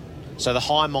difficult. So the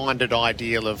high-minded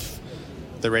ideal of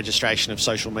the registration of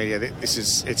social media,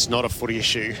 it's not a footy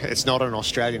issue. It's not an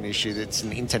Australian issue. It's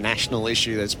an international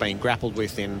issue that's been grappled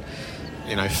with in,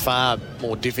 far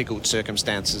more difficult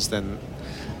circumstances than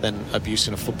abuse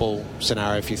in a football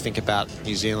scenario. If you think about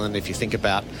New Zealand, if you think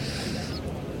about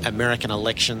American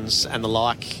elections and the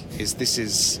like,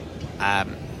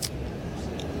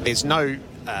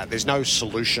 there's no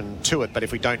solution to it, but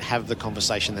if we don't have the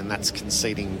conversation, then that's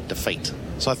conceding defeat.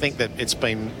 So I think that it's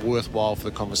been worthwhile for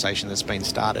the conversation that's been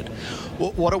started.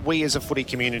 What are we as a footy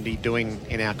community doing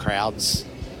in our crowds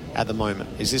at the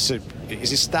moment? Is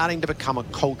this starting to become a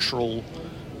cultural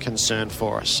concern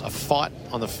for us? A fight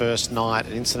on the first night,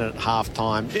 an incident at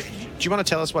halftime. Do you want to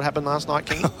tell us what happened last night,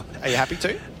 King? Are you happy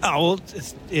to? Oh,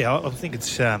 well, I think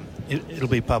it'll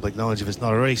be public knowledge if it's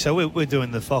not already. So we're doing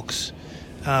the Fox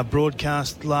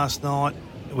broadcast last night.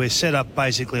 We're set up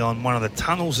basically on one of the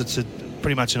tunnels. It's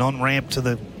pretty much an on-ramp to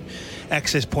the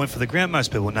access point for the ground.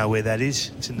 Most people know where that is.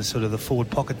 It's in the sort of the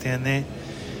forward pocket down there.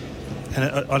 And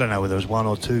I don't know whether it was one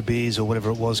or two beers or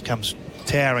whatever it was, comes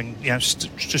towering,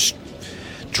 just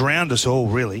drowned us all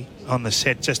really on the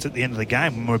set just at the end of the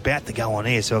game when we're about to go on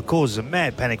air. So it causes a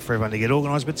mad panic for everyone to get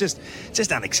organised, but just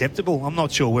unacceptable. I'm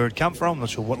not sure where it come from. I'm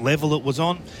not sure what level it was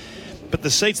on. But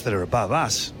the seats that are above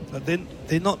us, they're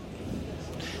not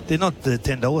the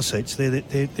 $10 seats.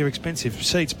 They're expensive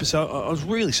seats. But so I was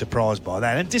really surprised by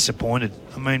that and disappointed.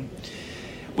 I mean,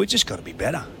 we've just got to be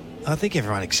better. I think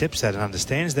everyone accepts that and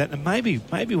understands that. And maybe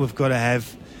we've got to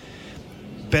have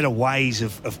better ways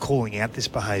of calling out this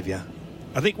behaviour.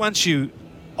 I think once you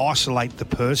isolate the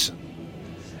person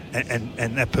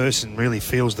and that person really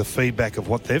feels the feedback of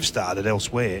what they've started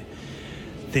elsewhere,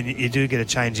 then you do get a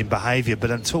change in behaviour.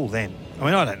 But until then, I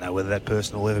mean, I don't know whether that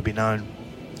person will ever be known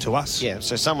to us. Yeah,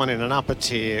 so someone in an upper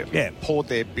tier poured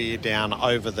their beer down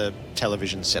over the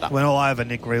television setup. Went all over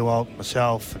Nick Riewoldt and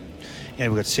myself,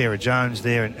 and we've got Sarah Jones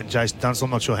there and Jason Dunstall.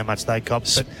 I'm not sure how much they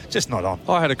copped, but just not on.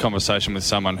 I had a conversation with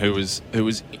someone who was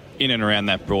in and around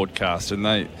that broadcast, and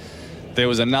there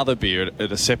was another beer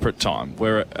at a separate time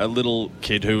where a little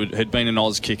kid who had been an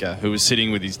Oz kicker who was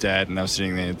sitting with his dad, and they were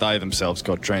sitting there, they themselves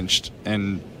got drenched,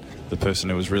 and the person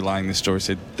who was relaying this story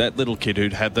said that little kid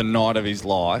who'd had the night of his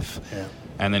life,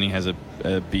 and then he has a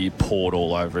beer poured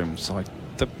all over him. It's like,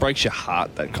 that breaks your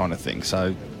heart, that kind of thing.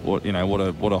 So what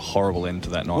a horrible end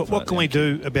to that night. What can we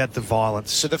do about the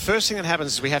violence? So the first thing that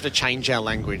happens is we have to change our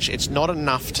language. It's not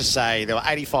enough to say there were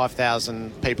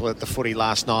 85,000 people at the footy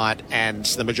last night and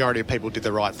the majority of people did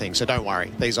the right thing. So don't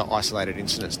worry, these are isolated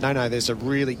incidents. No, there's a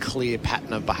really clear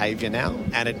pattern of behaviour now,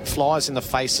 and it flies in the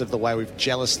face of the way we've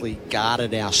jealously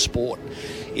guarded our sport.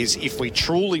 Is if we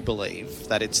truly believe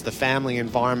that it's the family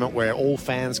environment where all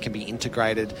fans can be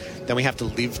integrated, then we have to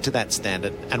live to that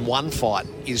standard, and one fight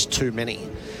is too many.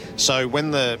 So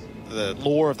when the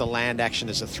law of the land action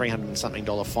is a $300-something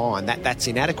fine, that's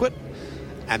inadequate.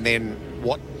 And then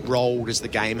what role does the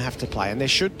game have to play? And we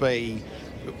should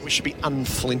be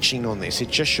unflinching on this. It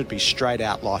just should be straight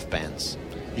out life bans.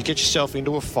 You get yourself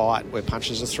into a fight where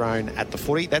punches are thrown at the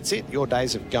footy, that's it. Your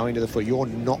days of going to the footy, you're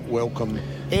not welcome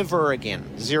ever again.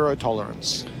 Zero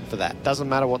tolerance for that. Doesn't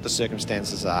matter what the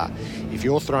circumstances are. If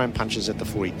you're throwing punches at the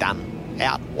footy, done.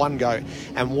 Out, one go.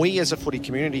 And we as a footy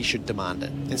community should demand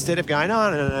it. Instead of going,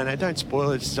 no, don't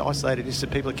spoil it, it's isolated, it's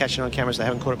that people are catching on cameras, they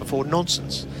haven't caught it before.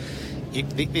 Nonsense.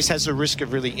 This has the risk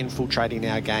of really infiltrating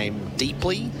our game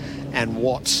deeply, and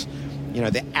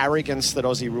the arrogance that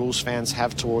Aussie rules fans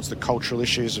have towards the cultural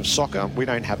issues of soccer, we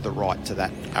don't have the right to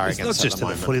that arrogance. It's not just to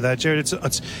the footy though, Jared.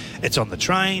 It's on the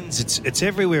trains. It's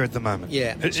everywhere at the moment.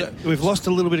 Yeah, we've lost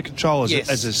a little bit of control as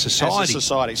a society. As a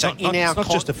society. So it's not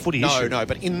just a footy issue. No,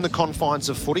 but in the confines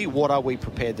of footy, what are we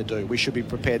prepared to do? We should be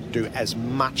prepared to do as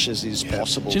much as is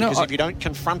possible. Because if you don't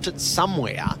confront it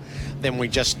somewhere, then we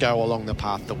just go along the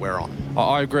path that we're on.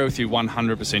 I agree with you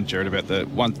 100%, Jared, about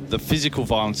the physical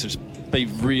violence. Just be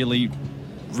really,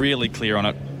 really clear on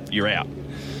it. You're out.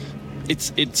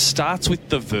 it starts with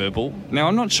the verbal. Now,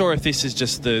 I'm not sure if this is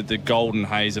just the golden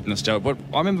haze of nostalgia, but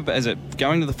I remember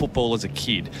going to the football as a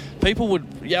kid, people would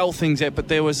yell things out, but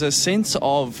there was a sense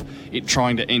of it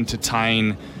trying to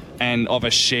entertain and of a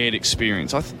shared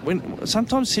experience. When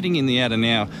sometimes sitting in the Out and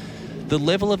Now, the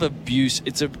level of abuse,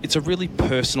 it's a really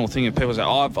personal thing. And people say,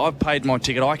 I've paid my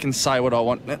ticket, I can say what I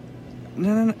want.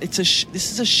 No. This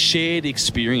is a shared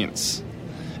experience.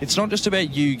 It's not just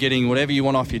about you getting whatever you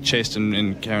want off your chest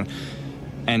and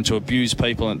to abuse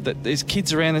people. And there's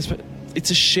kids around this, but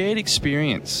it's a shared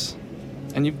experience.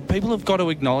 And people have got to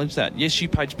acknowledge that. Yes, you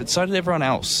paid, but so did everyone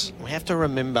else. We have to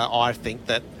remember, I think,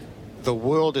 that the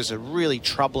world is a really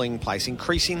troubling place,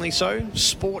 increasingly so.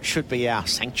 Sport should be our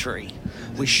sanctuary.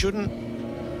 We shouldn't...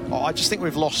 I just think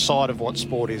we've lost sight of what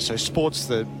sport is. So sport's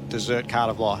the dessert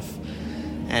card of life.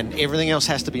 And everything else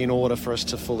has to be in order for us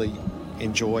to fully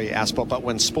enjoy our sport. But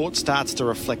when sport starts to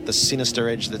reflect the sinister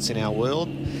edge that's in our world,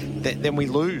 then we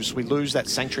lose that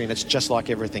sanctuary, and it's just like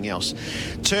everything else.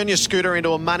 Turn your scooter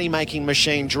into a money-making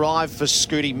machine. Drive for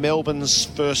Scooty, Melbourne's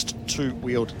first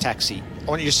two-wheeled taxi. I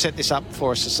want you to set this up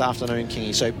for us this afternoon,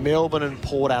 Kingy. So Melbourne and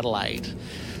Port Adelaide,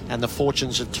 and the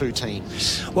fortunes of two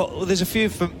teams. Well, there's a few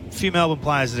Melbourne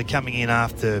players that are coming in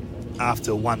after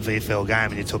one VFL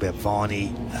game, and you talk about Viney,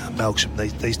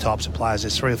 Melksham, these types of players.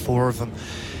 There's 3 or 4 of them.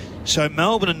 So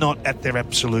Melbourne are not at their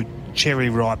absolute cherry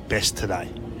ripe best today.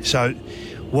 So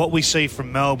what we see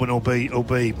from Melbourne will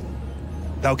be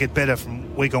they'll get better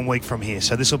from week on week from here.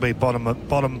 So this will be bottom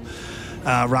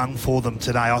rung for them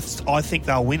today. I think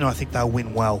they'll win. I think they'll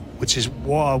win well, which is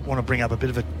why I want to bring up a bit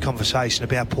of a conversation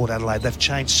about Port Adelaide. They've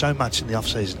changed so much in the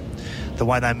off-season. The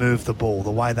way they move the ball,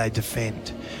 the way they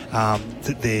defend.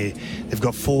 They've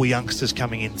got 4 youngsters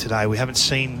coming in today. We haven't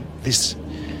seen this.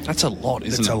 That's a lot,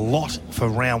 isn't it? It's a lot for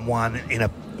round one in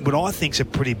what I think is a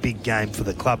pretty big game for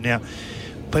the club. Now,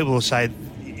 people will say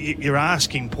you're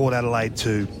asking Port Adelaide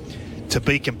to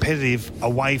be competitive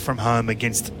away from home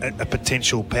against a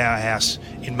potential powerhouse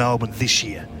in Melbourne this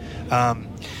year. But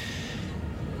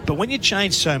when you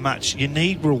change so much, you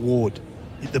need reward.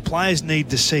 The players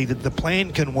need to see that the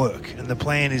plan can work and the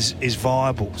plan is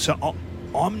viable. So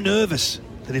I'm nervous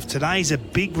that if today's a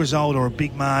big result or a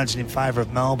big margin in favour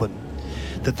of Melbourne,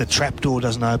 that the trapdoor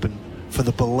doesn't open for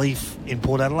the belief in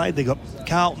Port Adelaide. They've got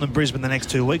Carlton and Brisbane the next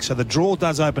 2 weeks, so the draw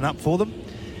does open up for them.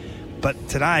 But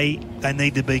today, they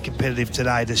need to be competitive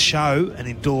today to show and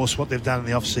endorse what they've done in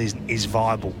the off-season is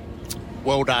viable.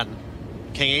 Well done,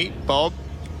 Kingy, Bob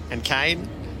and Kane.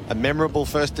 A memorable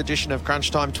first edition of Crunch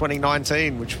Time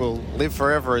 2019, which will live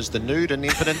forever as the nude and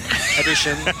impotent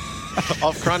edition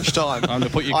of Crunch Time. Time to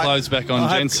put your clothes back on,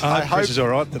 gents. I hope Chris is all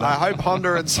right today. I hope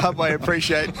Honda and Subway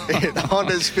appreciate it.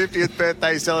 Honda's 50th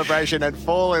birthday celebration and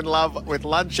fall in love with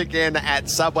lunch again at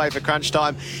Subway for Crunch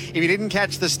Time. If you didn't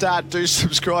catch the start, do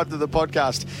subscribe to the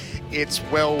podcast. It's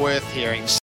well worth hearing.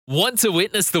 Want to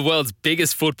witness the world's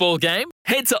biggest football game?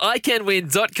 Head to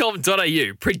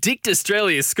iCanWin.com.au, predict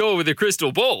Australia's score with a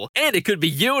crystal ball, and it could be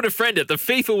you and a friend at the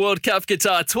FIFA World Cup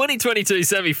Qatar 2022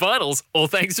 semi-finals, all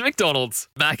thanks to McDonald's.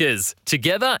 Maccas,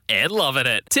 together and loving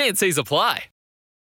it. TNCs apply.